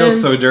know, I feel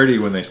so dirty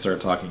when they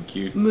start talking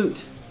cute.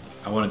 Moot.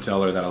 I want to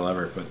tell her that I love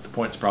her, but the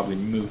point's probably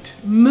moot.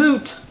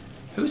 Moot.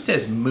 Who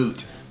says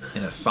moot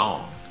in a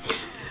song?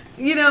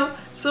 You know,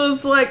 so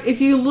it's like,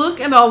 if you look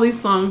at all these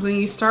songs and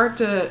you start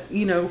to,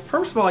 you know,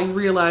 first of all, you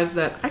realize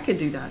that I could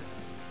do that.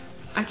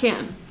 I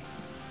can.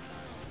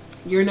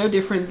 You're no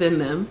different than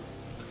them.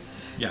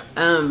 Yeah.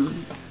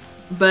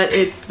 But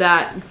it's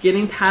that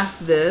getting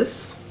past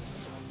this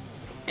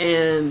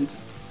and,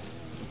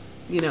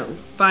 you know,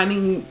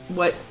 finding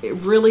what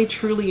really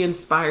truly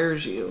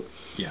inspires you.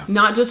 Yeah.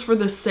 Not just for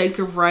the sake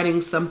of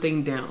writing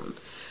something down.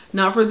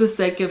 Not for the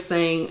sake of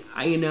saying,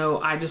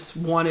 I just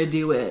want to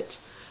do it.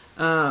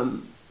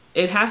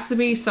 It has to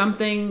be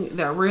something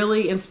that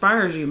really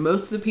inspires you.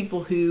 Most of the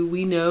people who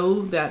we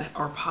know that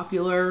are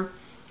popular,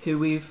 who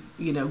we've,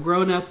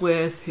 grown up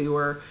with, who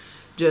are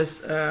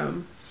just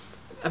have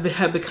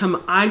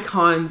become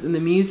icons in the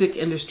music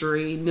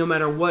industry, no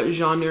matter what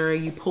genre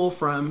you pull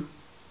from,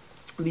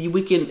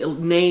 we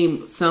can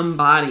name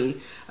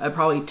somebody,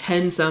 probably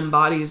 10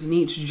 somebodies in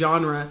each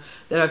genre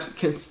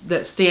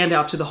that stand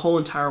out to the whole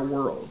entire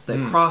world,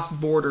 that cross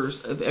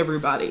borders of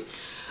everybody.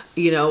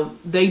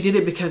 They did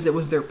it because it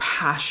was their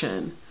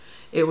passion.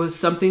 It was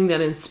something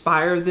that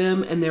inspired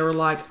them, and they were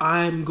like,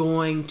 I'm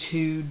going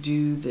to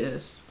do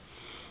this.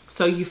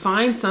 So when you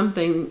find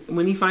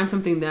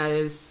something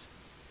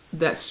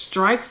that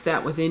strikes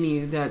that within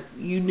you, that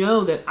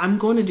that I'm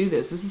going to do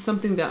this. This is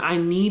something that I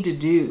need to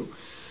do.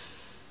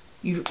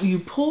 You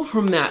pull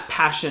from that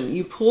passion.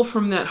 You pull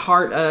from that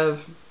heart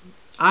of,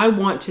 I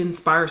want to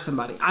inspire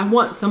somebody. I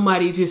want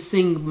somebody to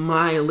sing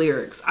my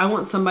lyrics. I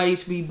want somebody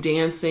to be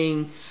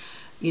dancing,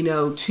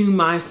 to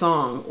my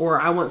song. Or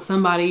I want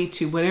somebody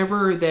to,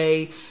 whenever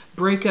they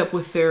break up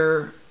with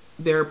their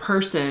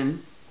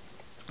person,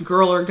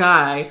 girl or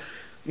guy,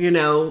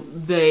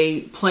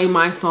 they play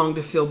my song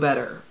to feel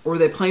better, or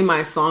they play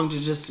my song to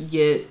just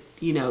get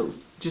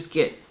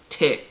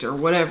ticked or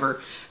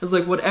whatever. It's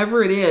like,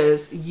 whatever it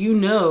is,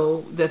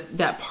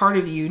 that part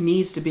of you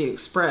needs to be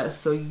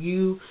expressed. So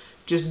you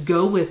just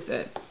go with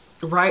it,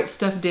 write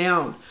stuff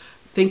down,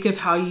 think of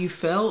how you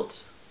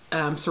felt,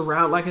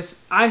 surround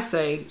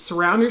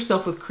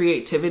yourself with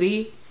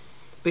creativity,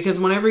 because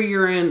whenever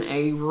you're in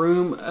a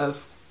room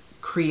of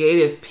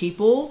creative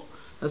people,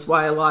 that's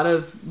why a lot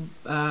of,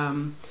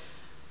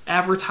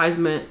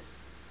 advertisement,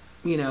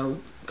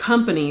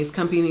 companies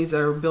that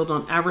are built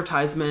on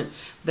advertisement,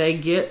 they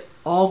get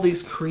all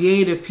these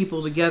creative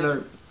people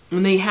together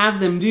and they have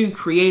them do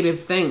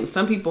creative things.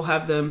 Some people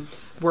have them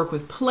work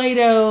with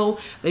Play-Doh.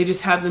 They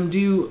just have them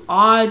do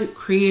odd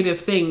creative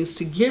things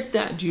to get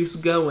that juice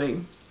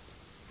going.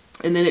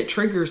 And then it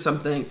triggers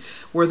something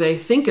where they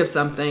think of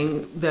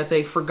something that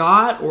they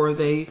forgot, or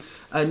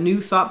a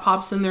new thought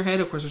pops in their head.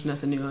 Of course, there's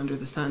nothing new under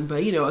the sun,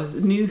 but a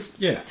new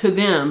to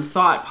them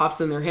thought pops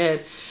in their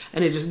head,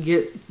 and it just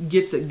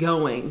gets it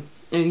going.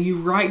 And you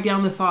write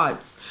down the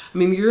thoughts. I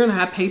mean, you're going to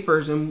have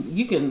papers, and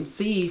you can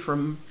see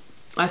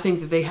I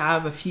think that they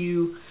have a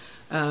few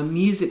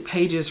music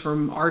pages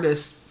from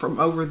artists from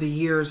over the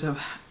years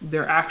of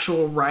their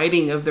actual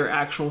writing of their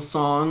actual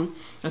song.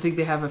 I think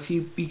they have a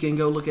few. You can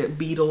go look at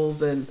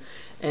Beatles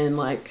and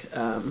like,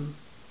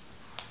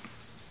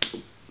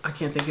 I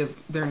can't think of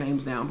their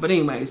names now, but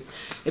anyways,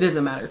 it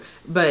doesn't matter.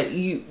 But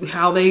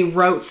how they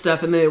wrote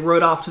stuff, and they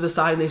wrote off to the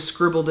side, and they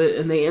scribbled it,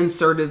 and they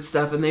inserted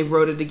stuff, and they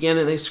wrote it again,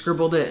 and they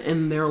scribbled it,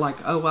 and they're like,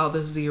 oh wow,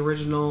 this is the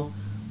original.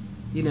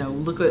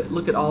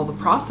 Look at all the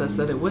process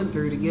that it went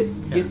through to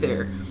get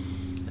there.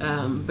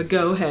 But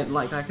go ahead,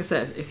 like I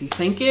said, if you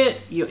think it,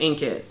 you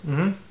ink it,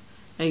 and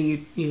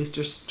you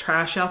just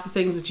trash out the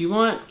things that you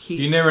want.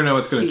 You never know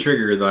what's going to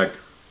trigger. Like,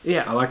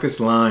 I like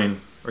this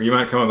line, or you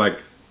might come up like.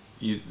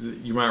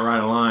 You might write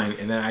a line,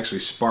 and that actually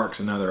sparks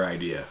another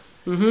idea.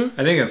 I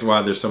think that's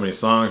why there's so many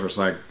songs where it's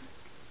like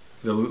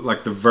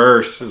the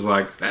verse is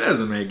like, that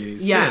doesn't make any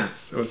sense.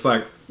 So it's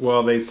like,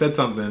 well, they said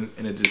something,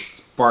 and it just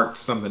sparked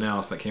something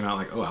else that came out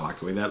like, oh, I like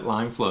the way that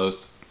line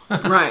flows.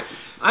 Right.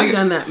 I've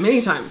done that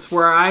many times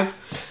where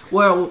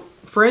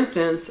for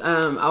instance,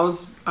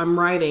 I'm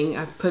writing,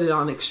 I've put it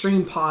on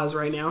extreme pause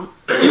right now,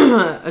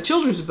 a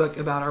children's book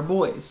about our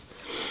boys.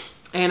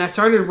 And I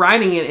started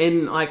writing it,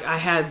 and like I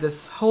had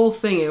this whole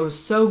thing. It was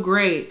so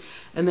great.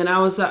 And then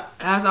as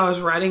I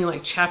was writing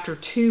like chapter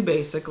 2,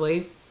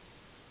 basically,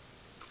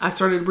 I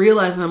started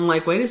realizing, I'm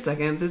like, wait a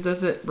second, this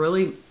doesn't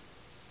really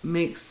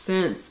make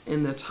sense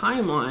in the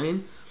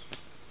timeline.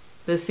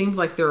 This seems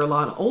like they're a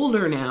lot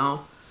older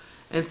now.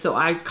 And so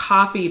I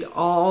copied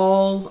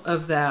all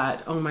of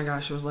that. Oh my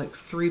gosh, it was like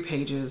 3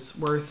 pages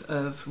worth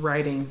of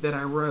writing that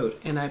I wrote,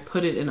 and I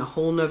put it in a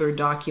whole nother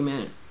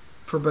document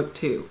for book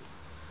 2.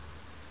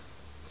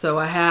 So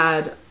I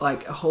had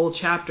like a whole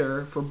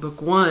chapter for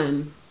book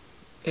 1,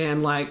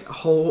 and like a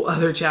whole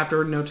other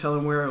chapter, no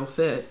telling where it'll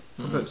fit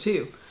for book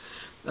 2.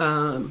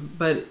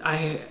 But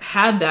I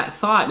had that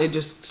thought, and it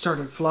just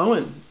started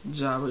flowing.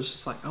 I was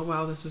just like, oh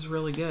wow, this is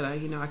really good. I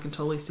can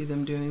totally see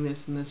them doing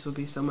this, and this would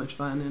be so much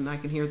fun. And I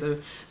can hear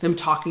them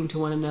talking to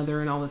one another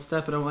and all this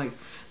stuff. But I'm like,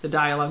 the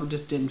dialogue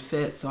just didn't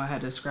fit, so I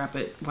had to scrap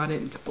it. Well, I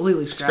didn't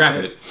completely scrap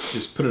it.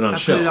 Just put it on a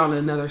shelf. I put it on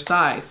another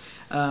side.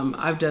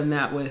 I've done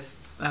that with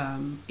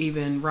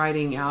even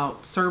writing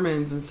out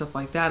sermons and stuff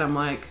like that. I'm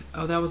like,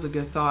 oh, that was a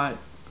good thought.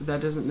 That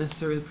doesn't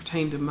necessarily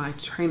pertain to my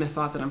train of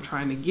thought that I'm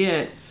trying to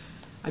get.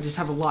 I just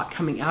have a lot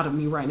coming out of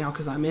me right now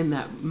because I'm in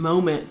that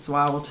moment. So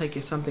I will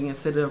take something and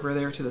sit it over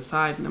there to the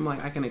side, and I'm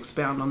like, I can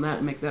expound on that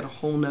and make that a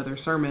whole nother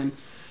sermon,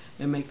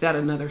 and make that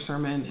another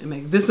sermon, and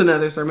make this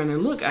another sermon.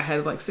 And look, I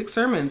had like 6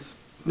 sermons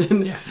you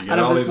got out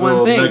of all this these one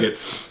little thing.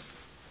 nuggets.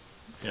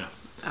 Yeah.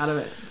 out of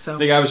it. So I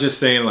think I was just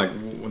saying, like,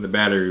 when the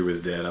battery was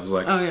dead, I was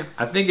like, oh yeah,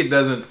 I think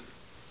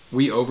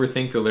we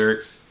overthink the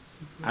lyrics.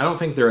 I don't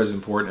think they're as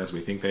important as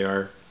we think they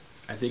are.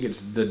 I think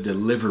it's the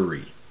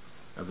delivery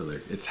of the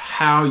lyrics. It's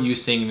how you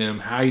sing them,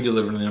 how you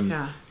deliver them,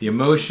 the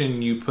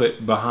emotion you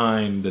put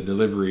behind the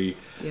delivery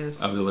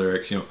of the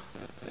lyrics. You know,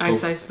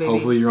 Ice Ice Baby.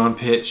 Hopefully you're on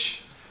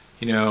pitch.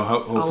 You know,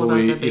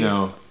 hopefully you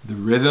know the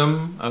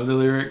rhythm of the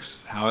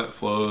lyrics, how it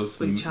flows,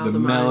 the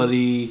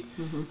melody,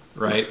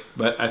 right?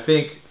 But I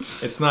think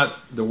it's not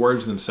the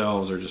words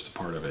themselves are just a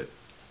part of it.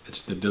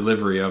 It's the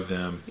delivery of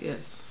them.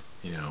 Yes.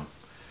 You know,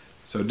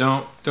 so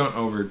don't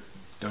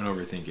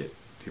overthink it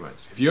too much.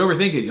 If you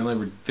overthink it, you'll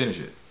never finish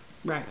it.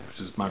 Right. Which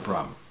is my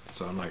problem.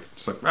 So I'm like,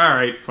 just like, all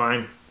right,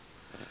 fine.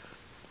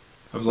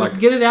 I was just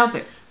like, get it out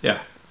there.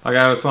 Yeah. Like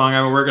I have a song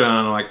I've been working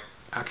on. I'm like,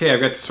 okay, I've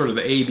got sort of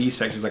the A, B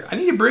sections. Like, I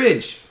need a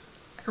bridge.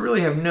 I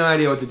really have no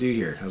idea what to do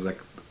here. I was like,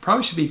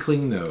 probably should be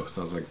clean though.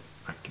 So I was like,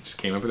 I just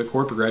came up with a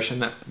chord progression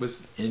that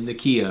was in the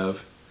key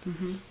of.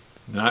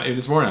 Not even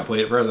this morning I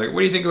played it for her. I was like, what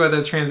do you think about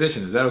that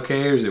transition? Is that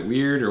okay or is it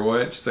weird or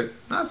what? She's like,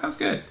 no, that sounds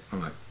good.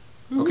 I'm like,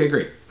 okay,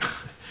 great.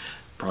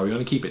 Probably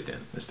going to keep it then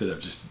instead of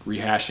just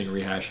rehashing.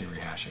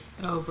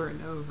 Over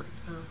and over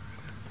and over.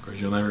 Of course,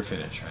 you'll never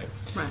finish, right?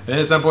 Right. And then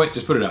at some point,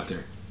 just put it out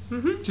there.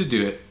 Just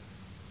do it.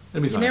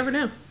 It'll be fine. You never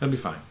know. It'll be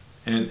fine.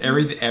 And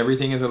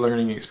everything is a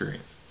learning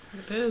experience.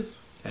 It is.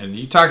 And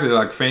you talk to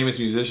like famous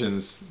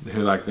musicians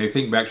who like they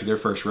think back to their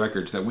first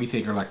records that we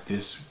think are like,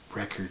 this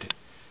record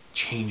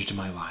changed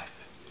my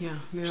life. Yeah.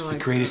 It's like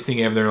the greatest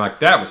thing ever. They're like,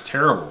 that was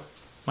terrible.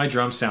 My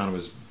drum sound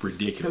was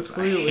ridiculous.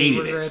 I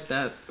hated it.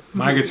 That.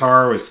 My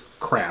guitar was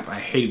crap. I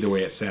hated the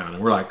way it sounded.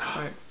 And we're like,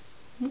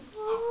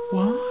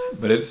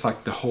 what? But it's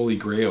like the holy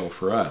grail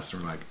for us.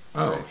 We're like,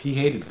 oh, he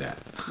hated that.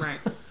 Right.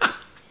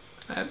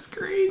 That's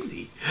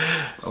crazy.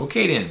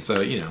 Okay then.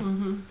 So, you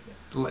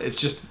know, it's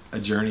just a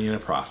journey and a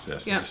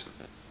process. Yeah. Just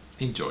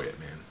enjoy it,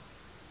 man.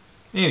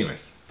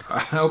 Anyways, I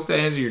hope that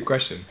answered your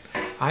question.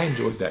 I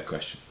enjoyed that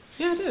question.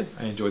 Yeah, I did.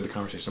 I enjoyed the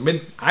conversation.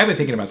 I've been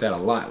thinking about that a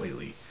lot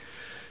lately.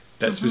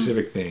 That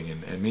specific thing.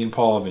 And me and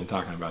Paul have been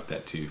talking about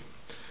that too.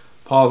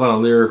 Paul's on a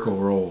lyrical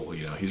roll,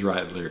 you know. He's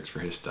writing lyrics for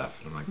his stuff.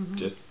 And I'm like,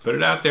 just put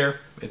it out there.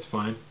 It's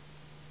fine.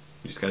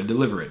 You just got to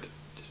deliver it.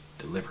 Just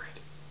deliver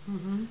it.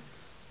 Yeah.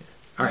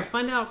 All right.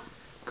 Find out.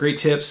 Great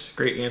tips.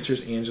 Great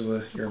answers,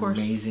 Angela. You're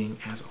amazing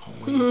as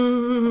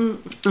always.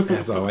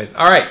 As always.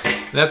 All right.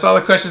 That's all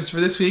the questions for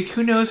this week.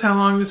 Who knows how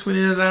long this one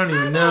is? I don't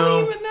even know.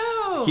 I don't even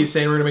know. Keep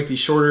saying we're going to make these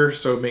shorter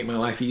so it'll make my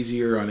life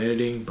easier on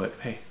editing. But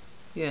hey.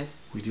 Yes.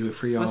 We do it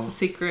for y'all. What's the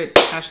secret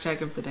hashtag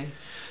of the day?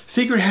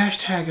 Secret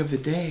hashtag of the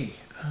day.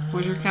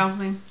 What's your cow's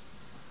name?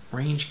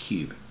 Range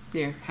Cube.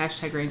 Here,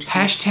 hashtag Range Cube.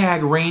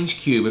 Hashtag Range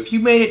Cube. If you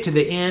made it to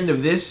the end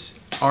of this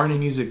RNA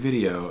music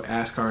video,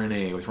 Ask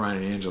RNA with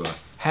Ryan and Angela,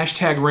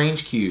 hashtag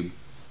Range Cube,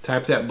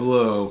 type that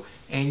below,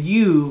 and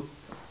you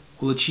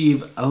will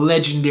achieve a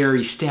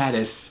legendary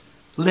status.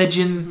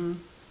 Legendary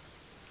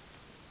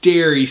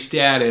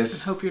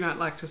status. I hope you're not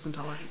lactose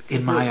intolerant.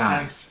 In my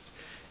eyes.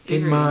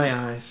 In my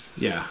eyes.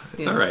 Yeah,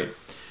 it's all right.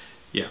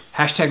 Yeah.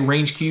 Hashtag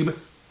Range Cube.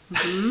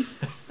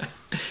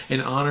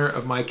 In honor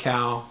of my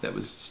cow that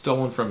was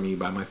stolen from me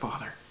by my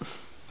father.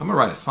 I'm going to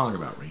write a song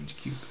about Range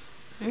Cube.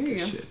 There you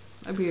go.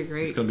 That'd be a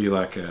great... It's going to be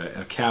like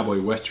a cowboy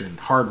western,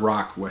 hard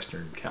rock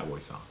western cowboy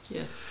song.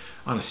 Yes.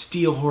 On a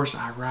steel horse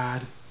I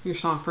ride. Your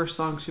first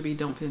song should be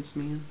Don't Fence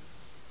Me In.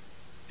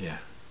 Yeah.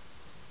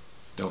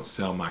 Don't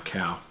sell my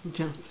cow.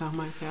 Don't sell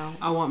my cow.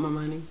 I want my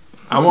money.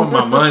 I want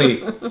my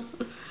money.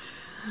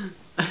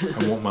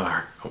 I want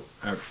my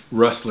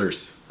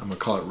rustlers. I'm going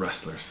to call it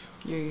rustlers.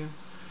 There you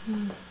go.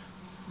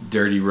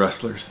 Dirty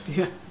rustlers.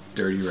 Yeah.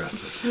 Dirty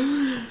rustlers.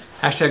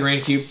 Hashtag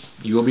Range Cube.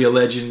 You will be a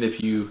legend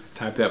if you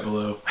type that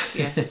below.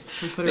 Yes.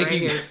 We'll put it right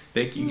here.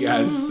 Thank you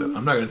guys.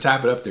 I'm not going to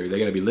type it up there. They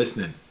got to be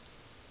listening.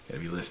 Got to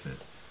be listening.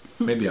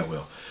 Maybe I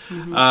will.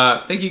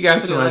 Thank you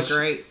guys so much. Like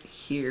right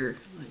here.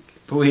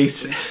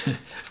 Please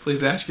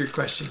ask your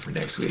question for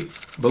next week.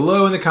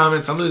 Below in the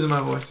comments. I'm losing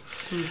my voice.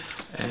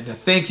 And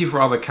thank you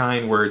for all the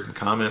kind words and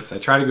comments. I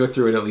try to go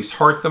through it, at least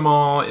heart them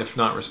all, if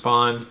not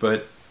respond.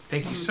 But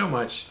thank you so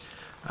much.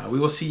 We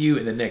will see you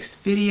in the next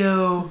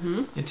video.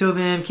 Until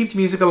then, keep the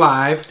music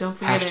alive. Don't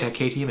forget Hashtag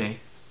KTMA.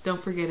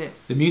 Don't forget it.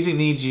 The music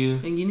needs you.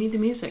 And you need the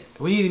music.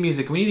 We need the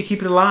music. We need to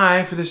keep it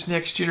alive for this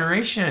next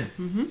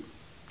generation.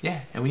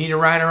 Yeah, and we need to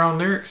write our own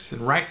lyrics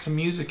and write some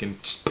music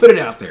and just put it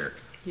out there.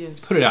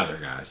 Yes. Put it out there,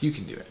 guys. You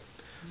can do it.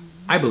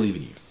 I believe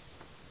in you.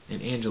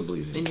 And Angela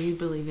believes in you. And you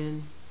believe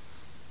in...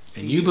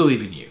 And you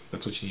believe in you.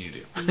 That's what you need to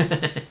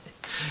do.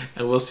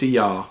 And we'll see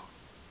y'all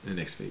in the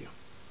next video.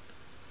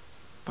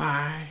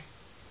 Bye.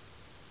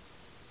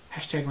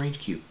 Hashtag Range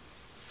Cube.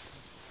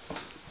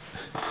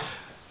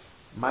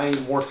 Mighty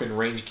Morphin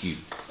Range Cube.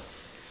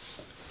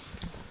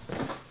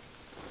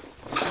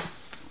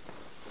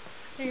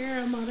 They're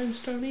a modern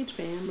Stone Age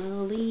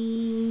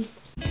family.